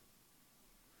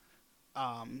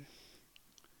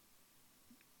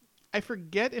 I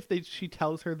forget if she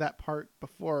tells her that part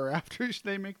before or after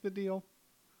they make the deal.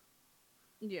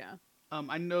 Yeah.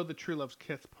 I know the true love's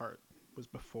kiss part was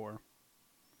before.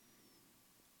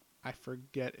 I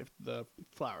forget if the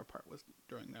flower part was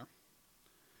during there.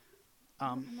 I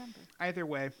don't remember. Either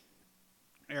way,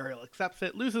 Ariel accepts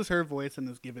it, loses her voice, and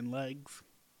is given legs.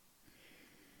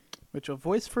 Which, a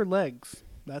voice for legs,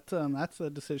 that's a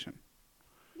decision.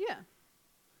 Yeah.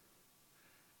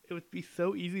 It would be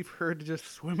so easy for her to just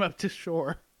swim up to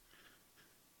shore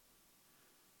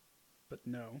but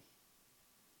no.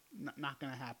 Not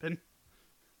gonna happen.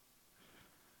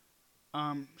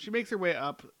 She makes her way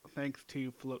up thanks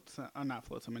to not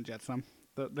Flotsam and Jetsam.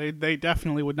 They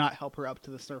definitely would not help her up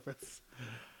to the surface.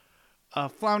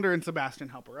 Flounder and Sebastian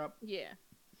help her up. Yeah.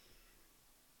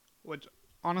 Which,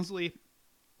 honestly,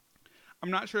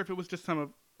 I'm not sure if it was just some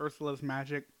of Ursula's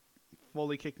magic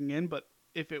fully kicking in, but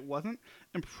if it wasn't,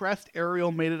 impressed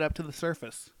Ariel made it up to the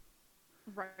surface.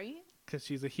 Right? Because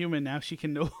she's a human now, she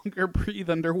can no longer breathe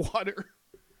underwater.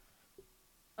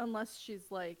 Unless she's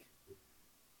like...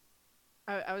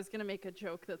 I was going to make a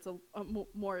joke that's a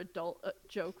more adult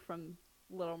joke from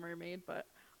Little Mermaid, but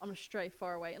I'm going to stray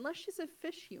far away. Unless she's a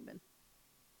fish human.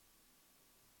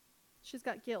 She's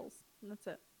got gills, and that's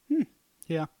it.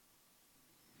 Yeah.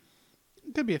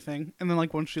 Could be a thing. And then,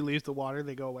 like, once she leaves the water,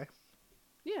 they go away.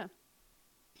 Yeah.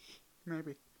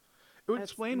 Maybe. It would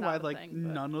That's explain not why, a like, thing,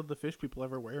 but- none of the fish people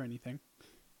ever wear anything.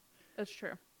 That's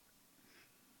true.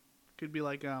 Could be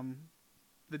like,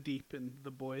 the Deep and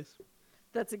the boys.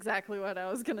 That's exactly what I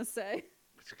was going to say.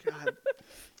 God.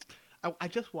 I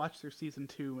just watched their season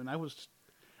 2, and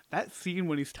that scene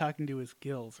when he's talking to his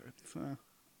gills.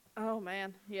 Oh,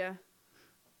 man. Yeah.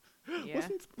 Yeah.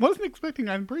 Wasn't expecting.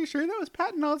 I'm pretty sure that was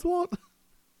Patton Oswalt.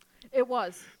 It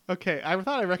was. Okay, I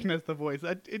thought I recognized the voice.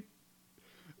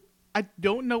 I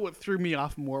don't know what threw me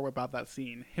off more about that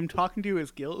scene. Him talking to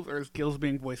his gills or his gills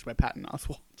being voiced by Patton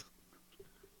Oswalt.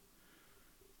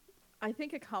 I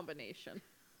think a combination.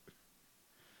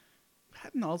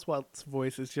 Patton Oswalt's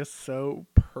voice is just so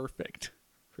perfect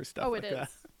for stuff Oh, like it is. that.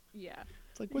 Yeah.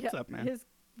 It's like, what's Yeah, up, man? His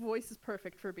voice is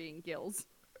perfect for being gills.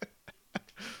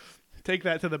 Take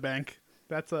that to the bank.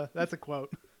 That's a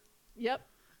quote. Yep.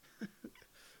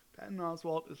 Patton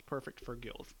Oswalt is perfect for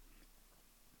gills.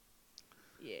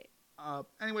 Yeah.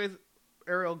 Anyways,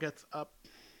 Ariel gets up,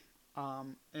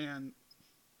 and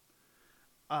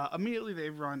immediately they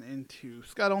run into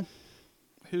Scuttle,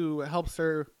 who helps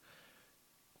her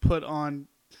put on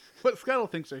what Scuttle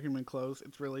thinks are human clothes.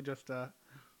 It's really just a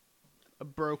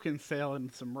broken sail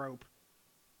and some rope.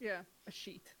 Yeah. A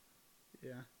sheet.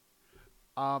 Yeah.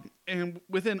 And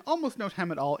within almost no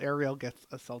time at all, Ariel gets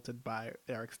assaulted by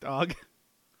Eric's dog.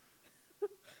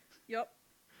 Yep.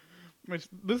 Which,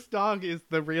 this dog is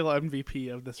the real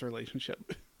MVP of this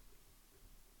relationship.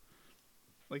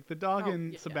 Like, the dog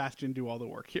and yeah. Sebastian do all the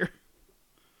work here.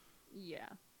 Yeah.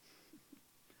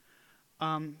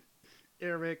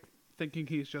 Eric, thinking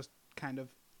he's just kind of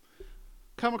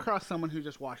come across someone who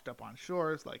just washed up on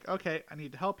shore, is like, okay, I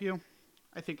need to help you.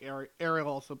 I think Ariel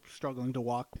also struggling to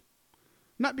walk.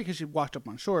 Not because she washed up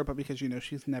on shore, but because,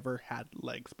 she's never had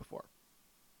legs before.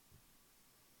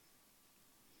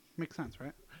 Makes sense,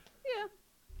 right? Yeah.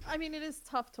 I mean, it is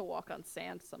tough to walk on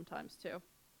sand sometimes, too.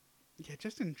 Yeah,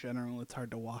 just in general, it's hard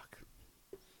to walk.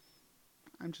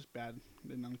 I'm just bad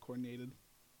and uncoordinated.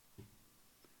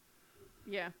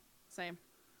 Yeah. Same.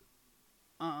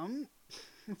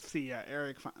 Let's see. Yeah,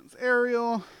 Eric finds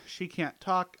Ariel. She can't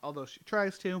talk, although she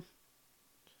tries to.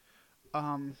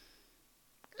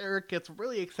 Eric gets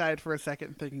really excited for a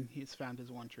second, thinking he's found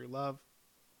his one true love.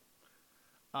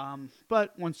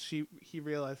 But once he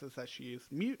realizes that she is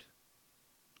mute,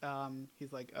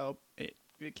 he's like, oh, it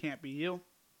can't be you.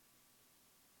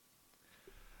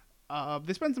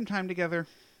 They spend some time together,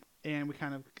 and we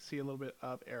kind of see a little bit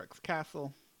of Eric's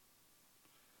castle.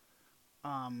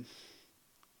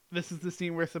 This is the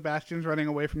scene where Sebastian's running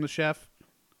away from the chef.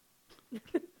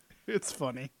 It's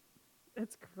funny.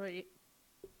 It's great.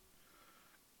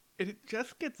 It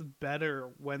just gets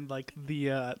better when, like,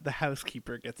 the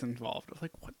housekeeper gets involved. I was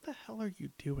like, what the hell are you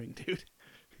doing, dude?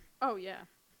 Oh, yeah.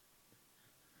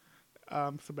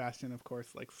 Sebastian, of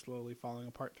course, like, slowly falling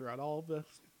apart throughout all of this.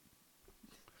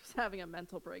 Just having a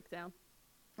mental breakdown.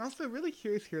 I'm also really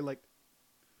curious here, like,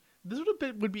 this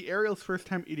would be Ariel's first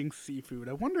time eating seafood.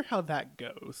 I wonder how that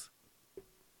goes.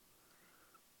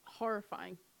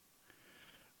 Horrifying.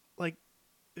 Like,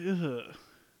 ugh.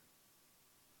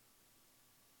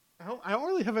 I don't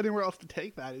really have anywhere else to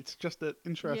take that. It's just an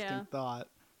interesting thought.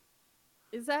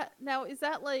 Is that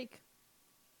like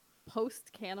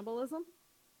post-cannibalism?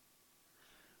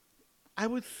 I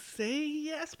would say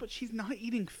yes, but she's not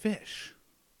eating fish.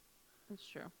 That's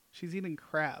true. She's eating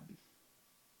crab.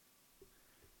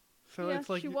 So yeah, it's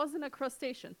like... she wasn't a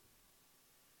crustacean.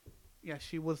 Yeah,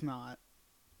 she was not.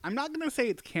 I'm not going to say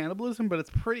it's cannibalism, but it's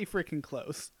pretty freaking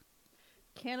close.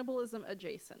 Cannibalism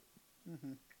adjacent.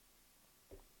 Mm-hmm.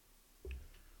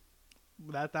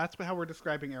 That's how we're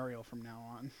describing Ariel from now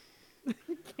on.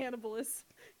 Cannibal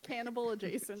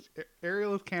adjacent.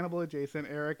 Ariel is cannibal adjacent.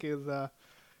 Eric is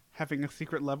having a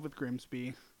secret love with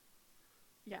Grimsby.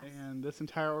 Yes. And this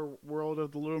entire world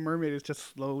of The Little Mermaid is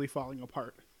just slowly falling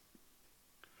apart.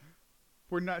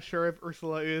 We're not sure if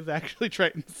Ursula is actually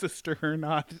Triton's sister or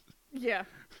not. Yeah.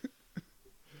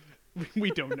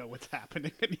 We don't know what's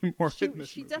happening anymore in this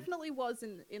She movie. definitely was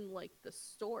in like the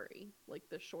story, like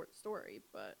the short story,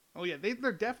 but Oh yeah,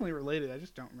 they're definitely related. I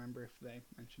just don't remember if they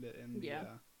mentioned it in the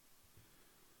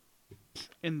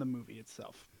in the movie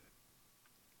itself.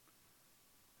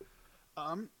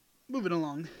 Moving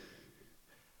along.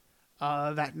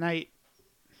 That night,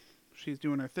 she's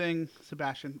doing her thing.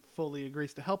 Sebastian fully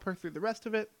agrees to help her through the rest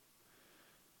of it.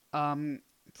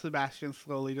 Sebastian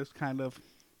slowly just kind of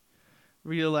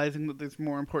realizing that there's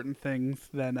more important things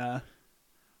than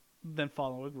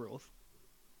following rules.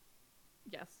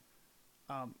 yes.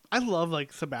 I love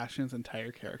like Sebastian's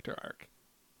entire character arc.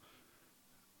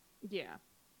 Yeah.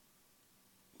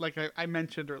 Like I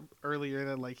mentioned earlier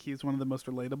that like he's one of the most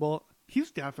relatable.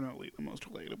 He's definitely the most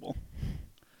relatable.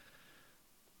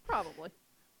 Probably.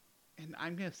 And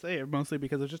I'm going to say it mostly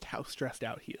because of just how stressed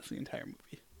out he is the entire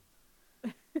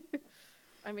movie.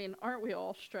 I mean, aren't we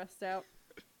all stressed out?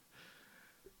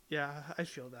 Yeah, I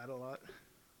feel that a lot.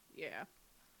 Yeah.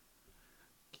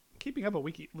 Keeping up a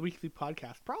weekly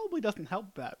podcast probably doesn't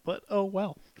help that, but oh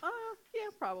well. Yeah,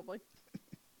 probably.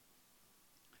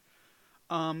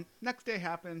 Next day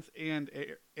happens, and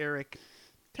Eric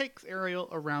takes Ariel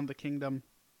around the kingdom.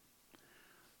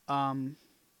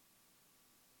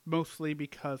 Mostly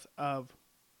because of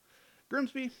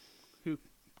Grimsby, who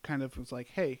kind of was like,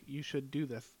 hey, you should do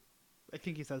this. I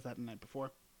think he says that the night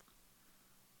before.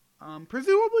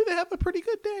 Presumably they have a pretty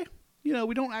good day. You know,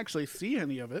 we don't actually see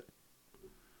any of it.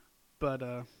 But,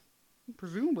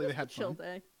 presumably they had Chill fun.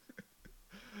 day.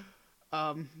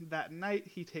 That night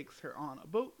he takes her on a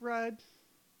boat ride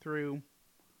through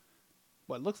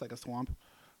what looks like a swamp.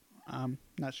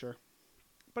 Not sure.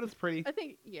 But it's pretty. I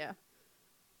think, yeah.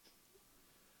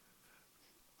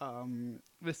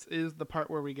 This is the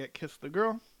part where we get Kiss the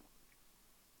Girl,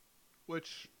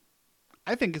 which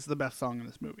I think is the best song in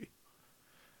this movie.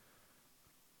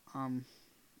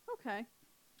 Okay.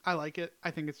 I like it.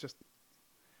 I think it's just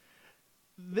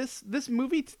this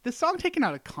movie. This song taken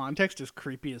out of context is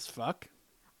creepy as fuck.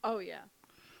 Oh, yeah.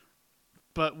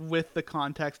 But with the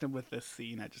context and with this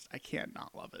scene, I can't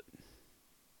not love it.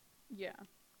 Yeah.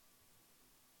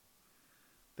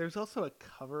 There's also a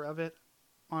cover of it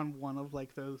on one of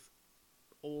like those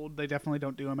old, they definitely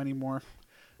don't do them anymore,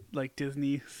 like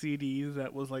Disney CDs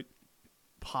that was like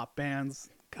pop bands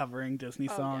covering Disney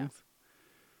songs.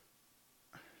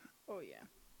 Oh, yeah.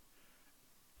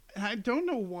 And I don't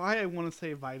know why I want to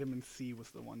say Vitamin C was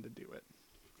the one to do it.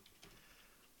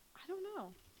 I don't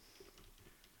know.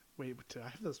 Wait, did I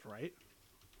have this right?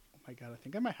 Oh my god, I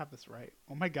think I might have this right.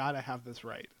 Oh my god, I have this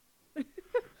right.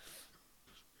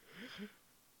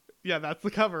 Yeah, that's the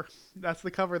cover. That's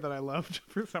the cover that I loved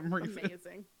for some reason.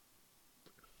 Amazing.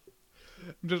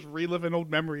 I'm just reliving old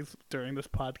memories during this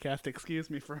podcast. Excuse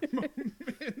me for a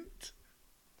moment.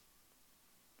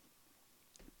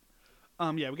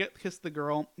 Yeah, we get to kiss the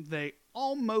girl. They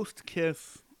almost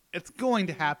kiss. It's going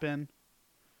to happen.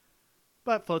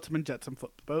 But Flotsam and Jetsam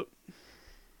flip the boat.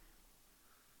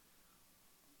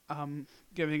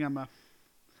 Giving him a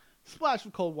splash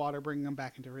of cold water, bringing him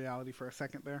back into reality for a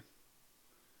second there.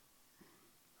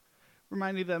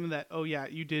 Reminding them that, oh yeah,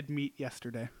 you did meet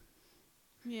yesterday.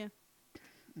 Yeah.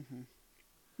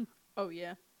 Mm-hmm. Oh,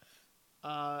 yeah.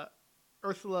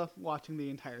 Ursula watching the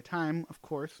entire time, of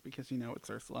course, because you know it's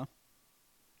Ursula.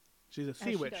 She's a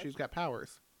sea she witch. does. She's got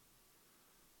powers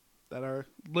that are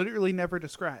literally never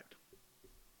described.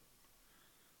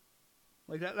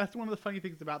 Like that's one of the funny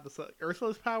things about this.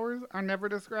 Ursula's powers are never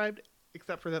described,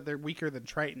 except for that they're weaker than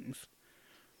Triton's.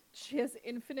 She has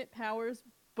infinite powers,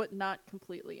 but not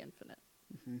completely infinite.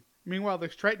 Mm-hmm. Meanwhile,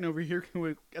 there's Triton over here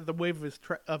who, at the wave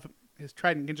of his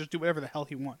trident, can just do whatever the hell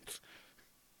he wants.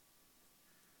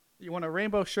 You want a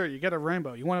rainbow? Sure, you get a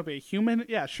rainbow. You want to be a human?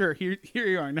 Yeah, sure. Here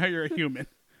you are. Now you're a human.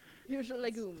 Here's your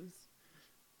legumes.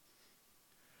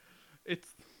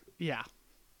 Yeah.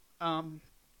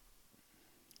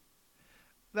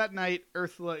 That night,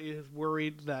 Ursula is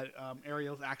worried that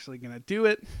Ariel's actually going to do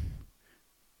it.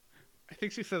 I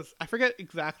think she says, I forget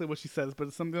exactly what she says, but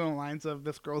it's something along the lines of,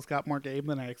 this girl's got more game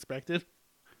than I expected.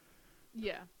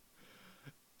 Yeah.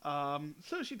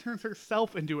 So she turns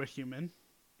herself into a human.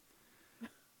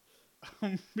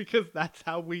 Because that's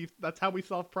how we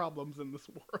solve problems in this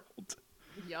world.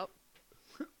 Yep.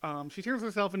 She turns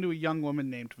herself into a young woman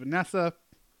named Vanessa,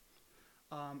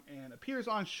 and appears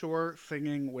on shore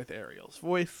singing with Ariel's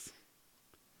voice,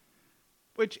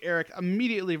 which Eric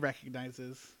immediately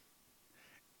recognizes,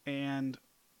 and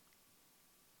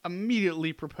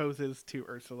immediately proposes to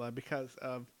Ursula because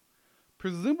of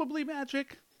presumably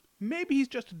magic. Maybe he's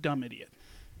just a dumb idiot.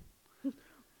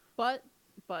 But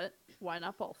why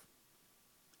not both?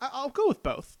 I'll go with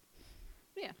both.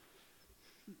 Yeah.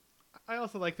 I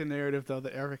also like the narrative, though,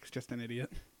 that Eric's just an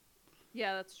idiot.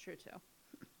 Yeah, that's true, too.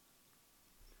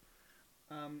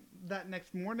 That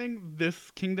next morning,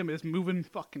 this kingdom is moving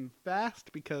fucking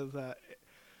fast because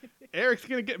Eric's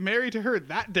going to get married to her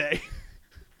that day.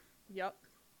 Yep.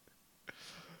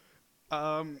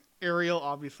 Ariel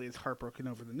obviously is heartbroken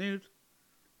over the news.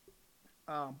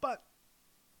 But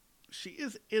she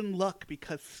is in luck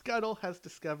because Scuttle has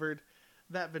discovered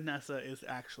that Vanessa is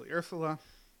actually Ursula,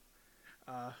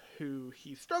 who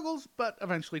he struggles, but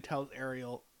eventually tells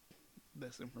Ariel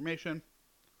this information.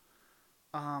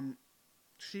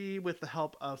 She, with the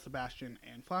help of Sebastian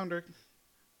and Flounder,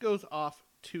 goes off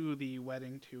to the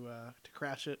wedding to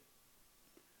crash it.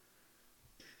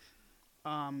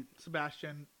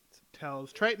 Sebastian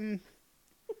tells Triton.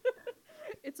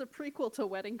 It's a prequel to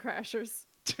Wedding Crashers.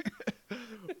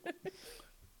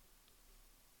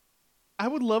 I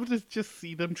would love to just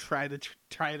see them try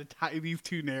to tie these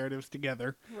two narratives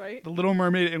together. Right? The Little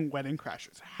Mermaid and Wedding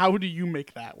Crashers. How do you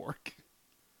make that work?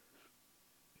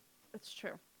 It's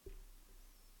true.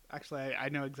 Actually, I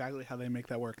know exactly how they make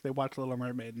that work. They watch Little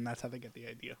Mermaid, and that's how they get the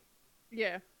idea.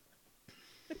 Yeah.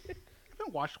 I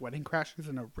haven't watched Wedding Crashers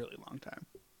in a really long time.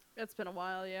 It's been a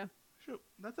while, yeah. Shoot,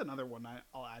 that's another one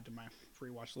I'll add to my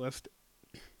free watch list.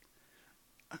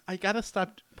 I gotta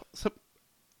stop. So,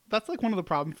 that's like one of the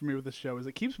problems for me with this show is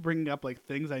it keeps bringing up like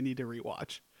things I need to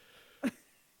rewatch.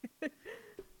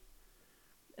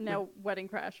 And now Wedding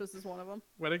Crashers is one of them.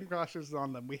 Wedding Crashers is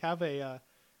on them. We have a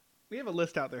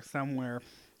list out there somewhere.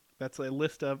 That's a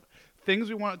list of things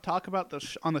we want to talk about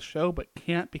on the show, but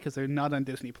can't because they're not on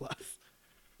Disney Plus.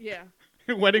 Yeah.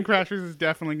 Wedding Crashers is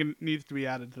definitely needs to be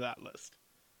added to that list.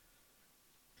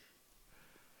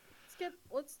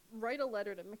 Let's write a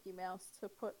letter to Mickey Mouse to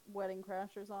put Wedding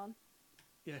Crashers on.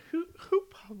 Yeah,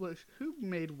 who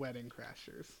made Wedding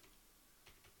Crashers?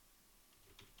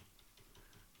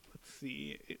 Let's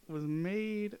see. It was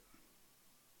made.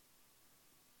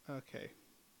 Okay.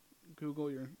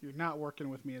 Google, you're not working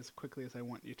with me as quickly as I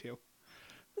want you to.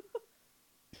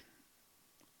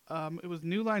 It was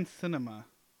New Line Cinema.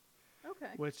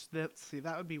 Okay. Which,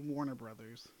 that would be Warner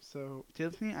Brothers. So,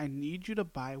 Disney, I need you to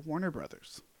buy Warner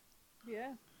Brothers.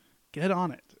 Yeah. Get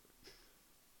on it.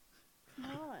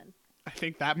 Come on. I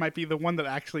think that might be the one that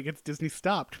actually gets Disney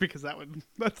stopped because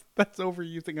that's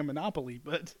overusing a monopoly,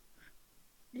 but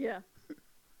Yeah.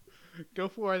 go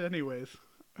for it anyways.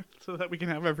 So that we can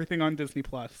have everything on Disney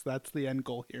Plus. That's the end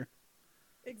goal here.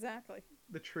 Exactly.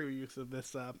 The true use of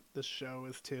this show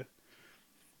is to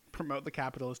promote the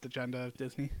capitalist agenda of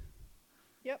Disney.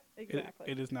 Yep, exactly.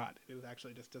 It is not. It is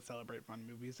actually just to celebrate fun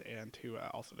movies and to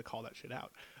also to call that shit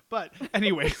out. But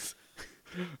anyways,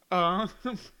 yeah,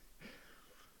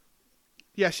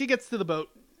 she gets to the boat.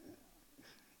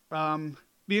 The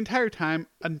entire time,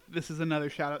 and this is another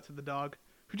shout out to the dog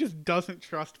who just doesn't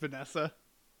trust Vanessa.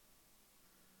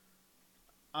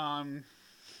 On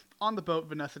the boat,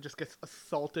 Vanessa just gets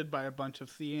assaulted by a bunch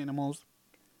of sea animals.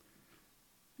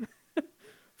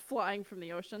 Flying from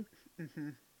the ocean. Mm-hmm.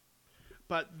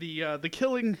 But the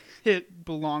killing hit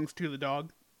belongs to the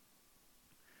dog,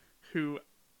 who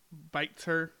bites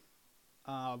her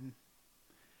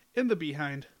in the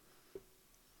behind.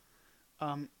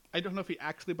 I don't know if he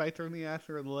actually bites her in the ass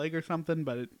or the leg or something,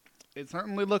 but it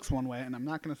certainly looks one way, and I'm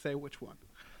not going to say which one.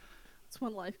 It's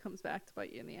when life comes back to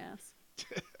bite you in the ass.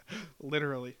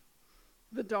 Literally.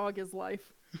 The dog is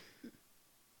life.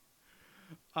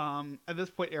 At this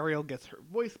point, Ariel gets her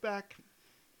voice back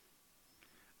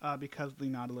because the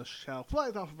Nautilus shell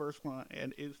flies off of Ursula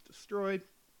and is destroyed.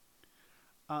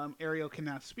 Ariel can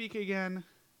now speak again.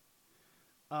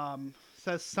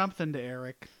 Says something to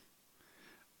Eric.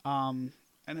 And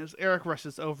as Eric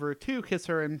rushes over to kiss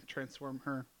her and transform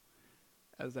her,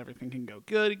 as everything can go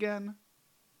good again,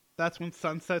 that's when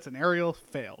sun sets and Ariel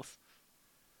fails.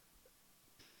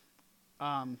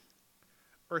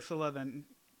 Ursula then,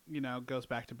 goes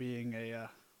back to being a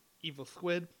evil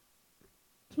squid.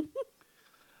 Which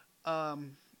I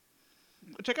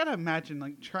gotta imagine,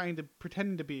 like,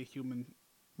 pretending to be a human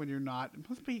when you're not. It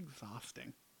must be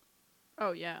exhausting.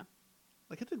 Oh, yeah.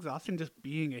 Like, it's exhausting just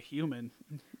being a human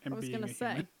and being a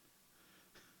human.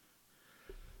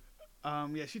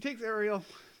 Yeah, she takes Ariel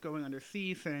going under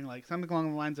sea, saying, like, something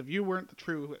along the lines of, you weren't the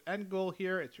true end goal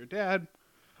here, it's your dad.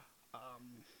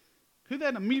 Who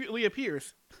then immediately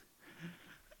appears.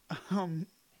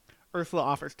 Ursula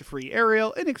offers to free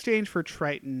Ariel in exchange for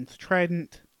Triton's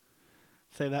trident.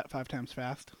 Say that 5 times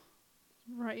fast.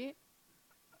 Right.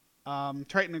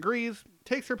 Triton agrees,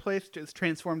 takes her place, is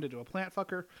transformed into a plant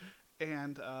fucker,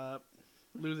 and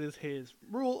loses his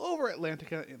rule over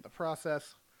Atlantica in the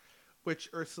process, which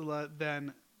Ursula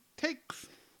then takes,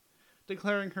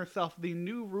 declaring herself the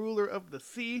new ruler of the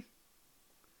sea.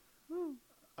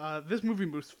 This movie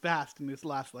moves fast in these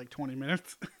last, 20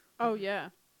 minutes. Oh, yeah.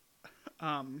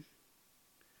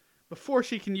 Before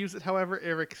she can use it, however,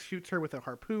 Eric shoots her with a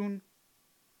harpoon.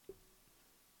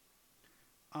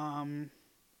 Where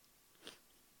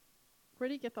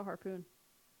do you get the harpoon?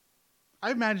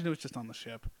 I imagine it was just on the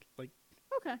ship.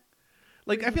 Okay.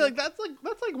 I feel like that's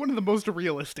one of the most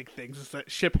realistic things is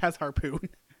that ship has harpoon.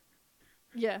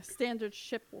 Yeah, standard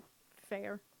ship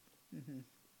fare.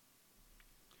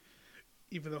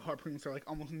 Even though harpoons are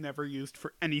almost never used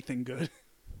for anything good.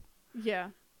 Yeah.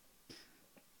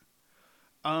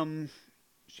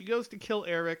 She goes to kill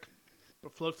Eric,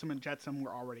 but Flotsam and Jetsam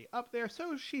were already up there,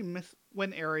 so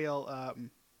when Ariel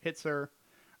hits her,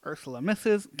 Ursula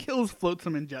misses, kills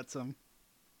Flotsam and Jetsam.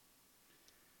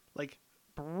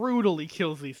 Brutally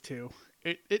kills these two.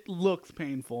 It looks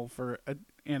painful for an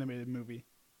animated movie.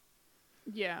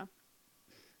 Yeah.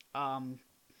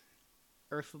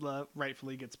 Ursula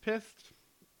rightfully gets pissed.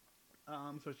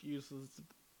 So she uses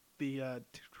the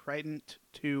trident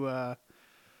to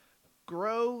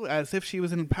grow as if she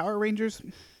was in a Power Rangers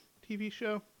TV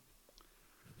show.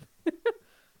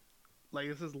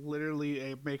 This is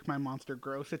literally a make my monster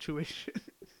grow situation.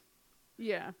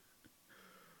 Yeah.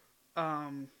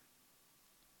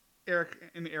 Eric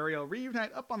and Ariel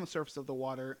reunite up on the surface of the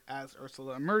water as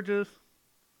Ursula emerges.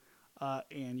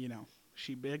 And,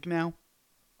 she big now.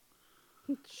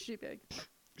 She big.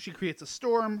 She creates a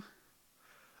storm,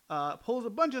 pulls a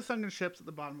bunch of sunken ships at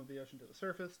the bottom of the ocean to the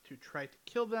surface to try to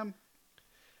kill them.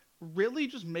 Really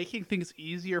just making things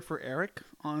easier for Eric,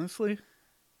 honestly.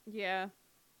 Yeah.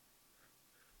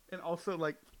 And also,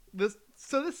 this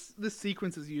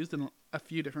sequence is used in a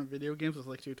few different video games as,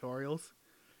 tutorials.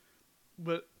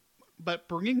 But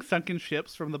bringing sunken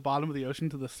ships from the bottom of the ocean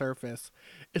to the surface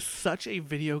is such a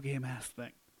video game-ass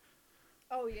thing.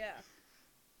 Oh, yeah.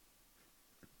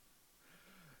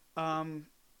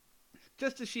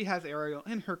 Just as she has Ariel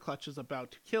in her clutches about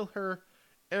to kill her,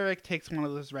 Eric takes one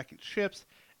of those wrecked ships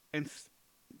and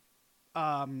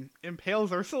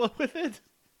impales Ursula with it.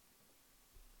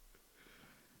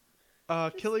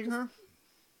 Killing her. A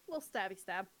little stabby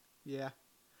stab. Yeah.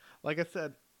 Like I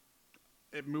said,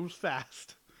 it moves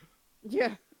fast.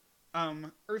 Yeah.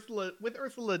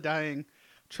 Ursula dying,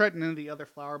 Triton and the other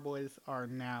Flower Boys are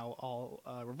now all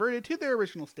reverted to their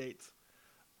original states.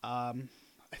 I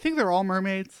think they're all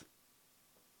mermaids.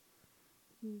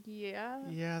 Yeah.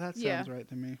 Yeah, that sounds right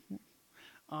to me.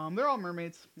 They're all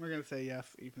mermaids. We're going to say yes,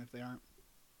 even if they aren't.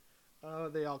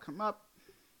 They all come up.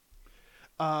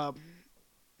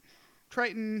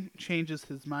 Triton changes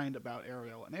his mind about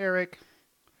Ariel and Eric.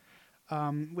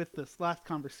 With this last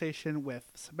conversation with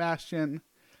Sebastian,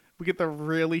 we get the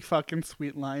really fucking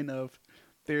sweet line of,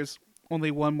 there's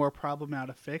only one more problem now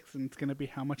to fix, and it's going to be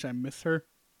how much I miss her.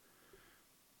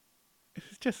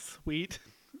 It's just sweet.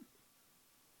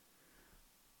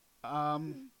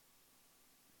 Triton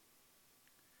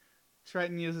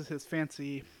uses his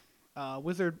fancy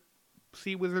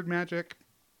sea wizard magic,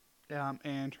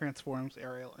 and transforms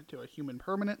Ariel into a human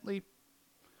permanently.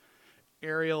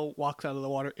 Ariel walks out of the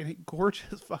water in a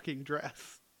gorgeous fucking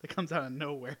dress that comes out of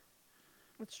nowhere.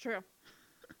 That's true.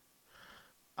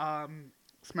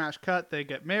 Smash cut, they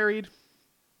get married.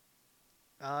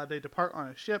 They depart on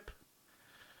a ship.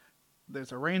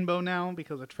 There's a rainbow now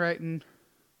because of Triton.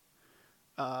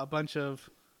 A bunch of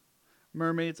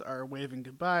mermaids are waving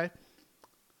goodbye.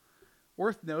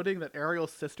 Worth noting that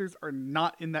Ariel's sisters are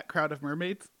not in that crowd of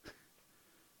mermaids.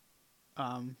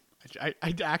 I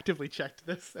actively checked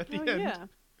this at the end. Yeah.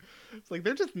 It's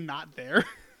they're just not there.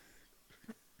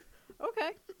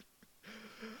 Okay.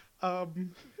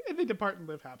 And they depart and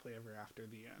live happily ever after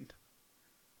the end.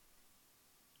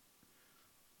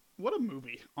 What a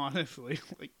movie, honestly.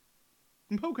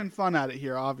 I'm poking fun at it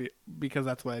here, because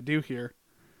that's what I do here.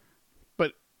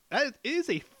 But it is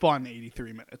a fun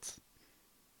 83 minutes.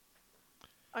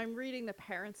 I'm reading the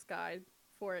parents' guide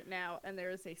for it now, and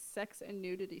there is a sex and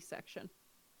nudity section.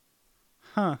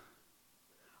 Huh.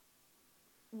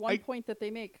 One point that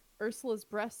they make, Ursula's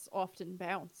breasts often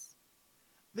bounce.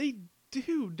 They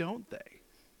do, don't they?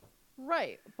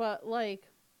 Right, but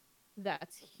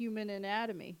that's human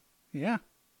anatomy. Yeah.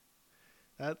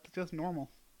 That's just normal.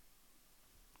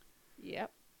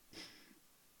 Yep.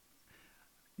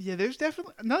 Yeah, there's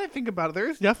definitely, now that I think about it, there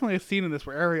is definitely a scene in this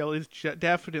where Ariel is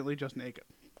definitely just naked.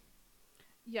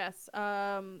 Yes.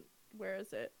 Where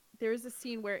is it? there is a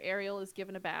scene where Ariel is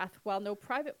given a bath. While no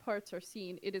private parts are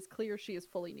seen, it is clear she is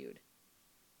fully nude.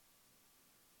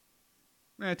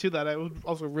 To that, I would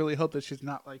also really hope that she's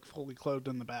not like fully clothed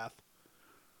in the bath.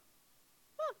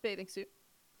 Bathing suit.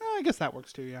 I guess that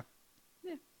works too, yeah.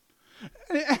 Yeah.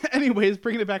 Anyways,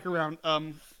 bringing it back around,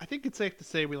 I think it's safe to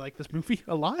say we like this movie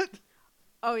a lot.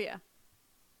 Oh, yeah.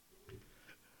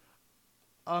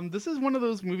 This is one of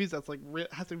those movies that's like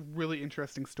has a really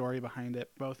interesting story behind it,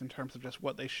 both in terms of just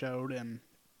what they showed and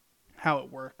how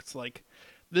it works. Like,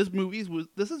 this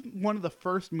is one of the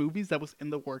first movies that was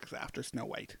in the works after Snow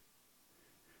White.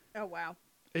 Oh, wow.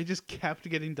 It just kept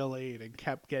getting delayed and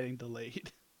kept getting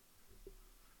delayed.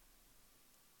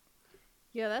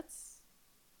 Yeah,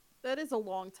 that is a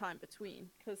long time between,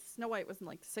 because Snow White was in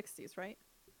like the 60s, right?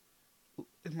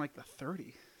 In like the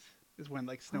 30s is when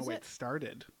like Snow Was White it?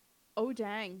 started. Oh,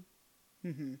 dang.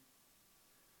 Mm-hmm.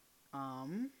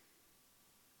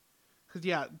 Because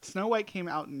yeah, Snow White came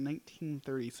out in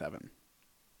 1937.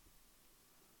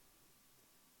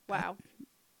 Wow.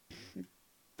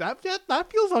 That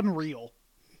feels unreal.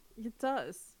 It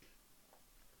does.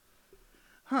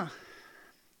 Huh.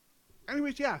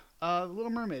 Anyways, yeah, Little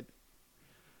Mermaid.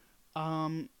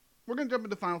 We're going to jump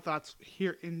into final thoughts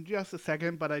here in just a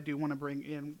second, but I do want to bring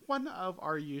in one of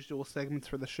our usual segments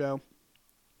for the show,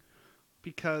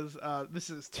 because this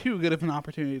is too good of an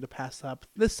opportunity to pass up.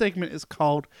 This segment is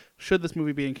called Should This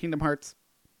Movie Be in Kingdom Hearts?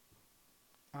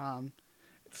 It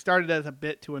started as a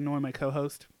bit to annoy my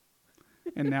co-host,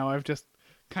 and now I've just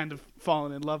kind of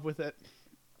fallen in love with it.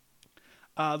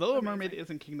 The Little Mermaid is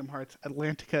in Kingdom Hearts.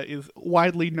 Atlantica is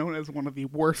widely known as one of the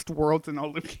worst worlds in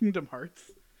all of Kingdom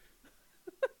Hearts.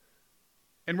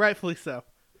 And rightfully so.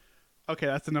 Okay,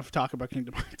 that's enough talk about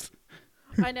Kingdom Hearts.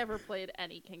 I never played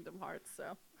any Kingdom Hearts, so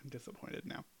I'm disappointed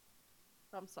now.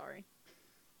 I'm sorry.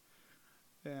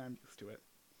 Yeah, I'm used to it.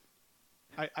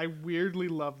 I weirdly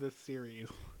love this series.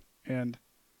 And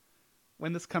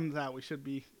when this comes out, we should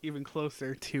be even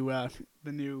closer to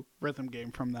the new rhythm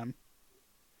game from them.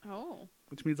 Oh.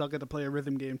 Which means I'll get to play a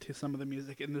rhythm game to some of the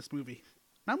music in this movie.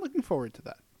 And I'm looking forward to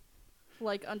that.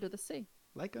 Like Under the Sea.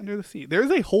 Like Under the Sea. There's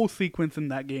a whole sequence in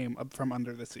that game from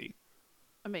Under the Sea.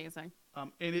 Amazing.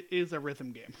 And it is a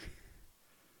rhythm game.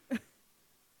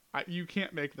 You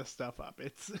can't make this stuff up.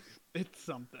 It's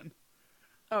something.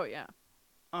 Oh, yeah.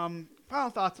 Final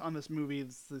thoughts on this movie.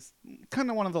 This is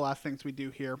kind of one of the last things we do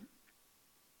here.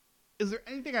 Is there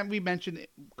anything we mentioned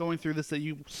going through this that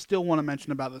you still want to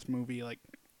mention about this movie? Like,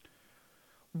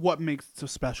 what makes it so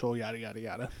special, yada, yada,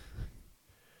 yada.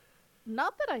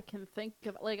 Not that I can think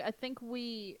of. Like, I think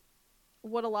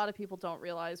what a lot of people don't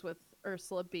realize with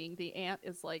Ursula being the aunt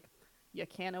is, like, you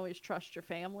can't always trust your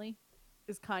family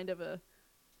is kind of a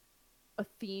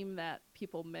theme that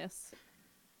people miss.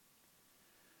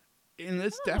 And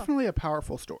it's definitely a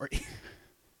powerful story.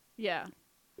 Yeah.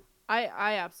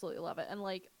 I absolutely love it. And,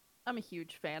 like, I'm a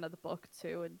huge fan of the book,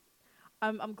 too. And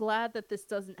I'm glad that this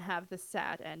doesn't have the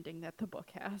sad ending that the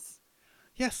book has.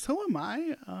 Yeah, so am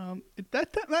I.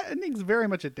 That ending's very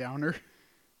much a downer.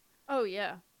 Oh,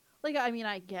 yeah. Like, I mean,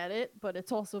 I get it, but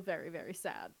it's also very, very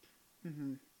sad.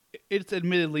 Mm-hmm. It's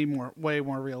admittedly way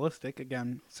more realistic.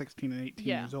 Again, 16 and 18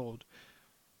 years old.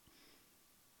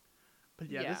 But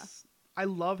yeah, I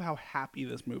love how happy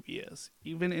this movie is.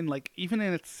 Even in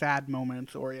its sad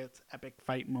moments or its epic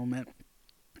fight moment,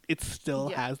 it still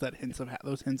has that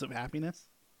those hints of happiness.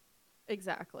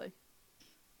 Exactly.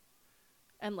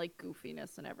 And like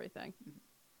goofiness and everything.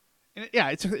 And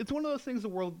it's one of those things the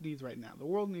world needs right now. The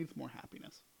world needs more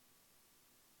happiness.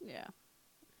 Yeah.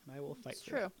 And I will fight for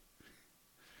true. it.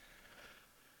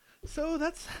 So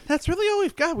that's really all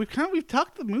we've got. We've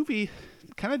talked the movie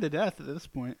kind of to death at this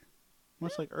point.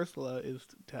 Much like Ursula is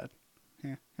dead.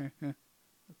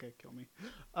 Okay, kill me.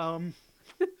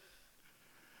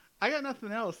 I got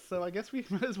nothing else, so I guess we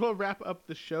might as well wrap up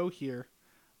the show here.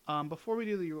 Before we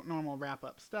do the normal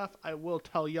wrap-up stuff, I will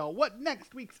tell y'all what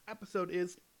next week's episode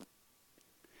is.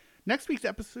 Next week's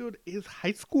episode is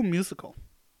High School Musical.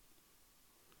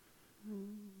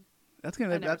 That's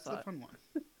the fun one.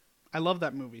 I love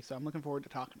that movie, so I'm looking forward to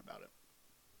talking about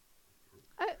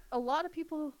it. A lot of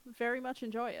people very much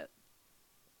enjoy it.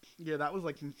 Yeah, that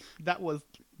was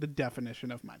the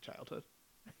definition of my childhood.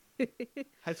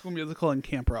 High School Musical and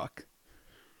Camp Rock.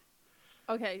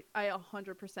 Okay, I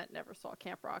 100% never saw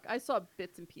Camp Rock. I saw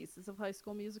bits and pieces of High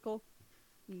School Musical.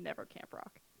 Never Camp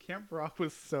Rock. Camp Rock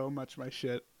was so much my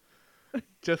shit.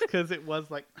 Just because it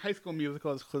was like, High School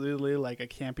Musical is clearly like a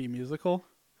campy musical.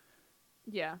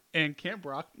 Yeah. And Camp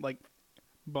Rock like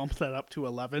bumps that up to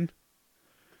 11.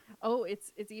 Oh,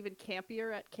 it's even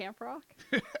campier at Camp Rock?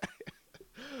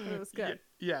 It was good.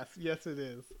 Yes it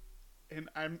is.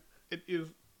 And it is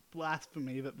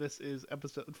blasphemy that this is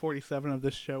episode 47 of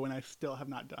this show and I still have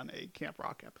not done a Camp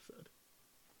Rock episode.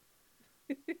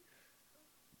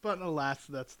 But alas,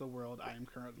 that's the world I am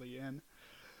currently in.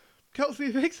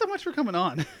 Kelsey, thanks so much for coming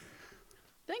on.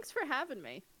 Thanks for having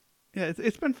me. Yeah,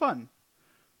 it's been fun.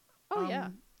 Oh, yeah.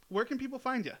 Where can people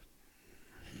find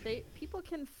you? People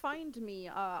can find me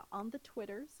on the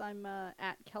Twitters. I'm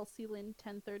at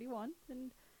KelseyLynn1031,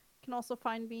 and can also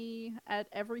find me at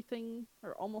everything,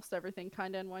 or almost everything,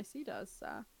 Kinda NYC does.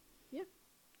 Yeah.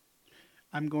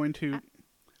 I'm going to...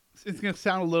 It's going to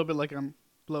sound a little bit like I'm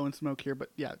blowing smoke here, but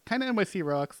yeah, Kinda NYC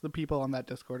rocks. The people on that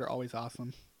Discord are always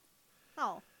awesome.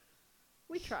 Oh,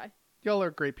 we try. Y'all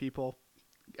are great people.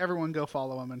 Everyone go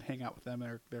follow them and hang out with them.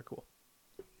 They're cool.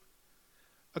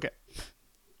 Okay.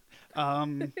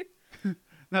 Now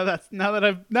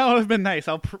that I've been nice,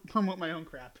 I'll promote my own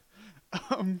crap.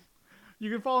 You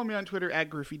can follow me on Twitter at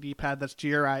GriffyDpad. That's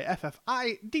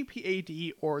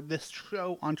GriffIDPAD, or this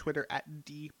show on Twitter at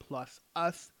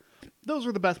D+Us. Those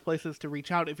are the best places to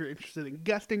reach out if you're interested in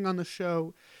guesting on the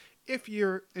show. If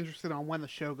you're interested on when the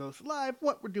show goes live,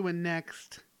 what we're doing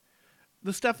next,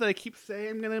 the stuff that I keep saying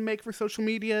I'm going to make for social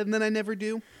media and then I never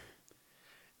do.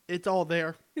 It's all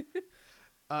there.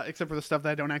 Except for the stuff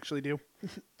that I don't actually do.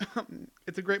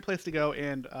 It's a great place to go,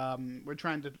 and we're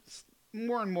trying to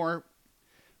more and more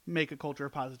make a culture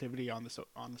of positivity on the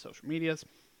social medias.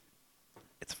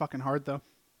 It's fucking hard, though.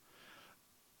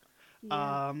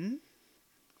 Yeah.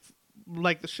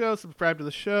 Like the show, subscribe to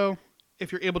the show.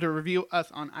 If you're able to review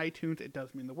us on iTunes, it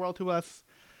does mean the world to us.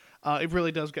 It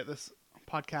really does get this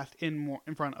podcast in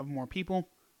front of more people.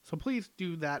 So please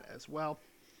do that as well.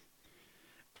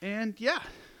 And yeah,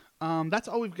 that's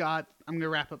all we've got. I'm going to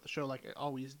wrap up the show like I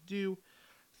always do.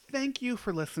 Thank you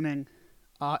for listening.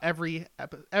 Every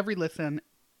listen,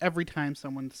 every time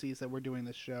someone sees that we're doing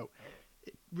this show,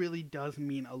 it really does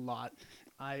mean a lot.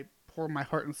 I pour my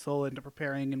heart and soul into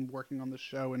preparing and working on the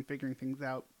show and figuring things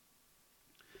out.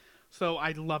 So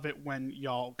I love it when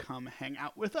y'all come hang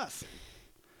out with us.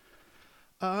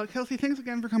 Kelsey, thanks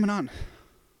again for coming on.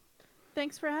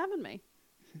 Thanks for having me.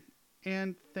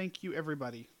 And thank you,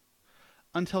 everybody.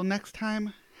 Until next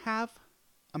time, have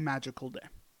a magical day.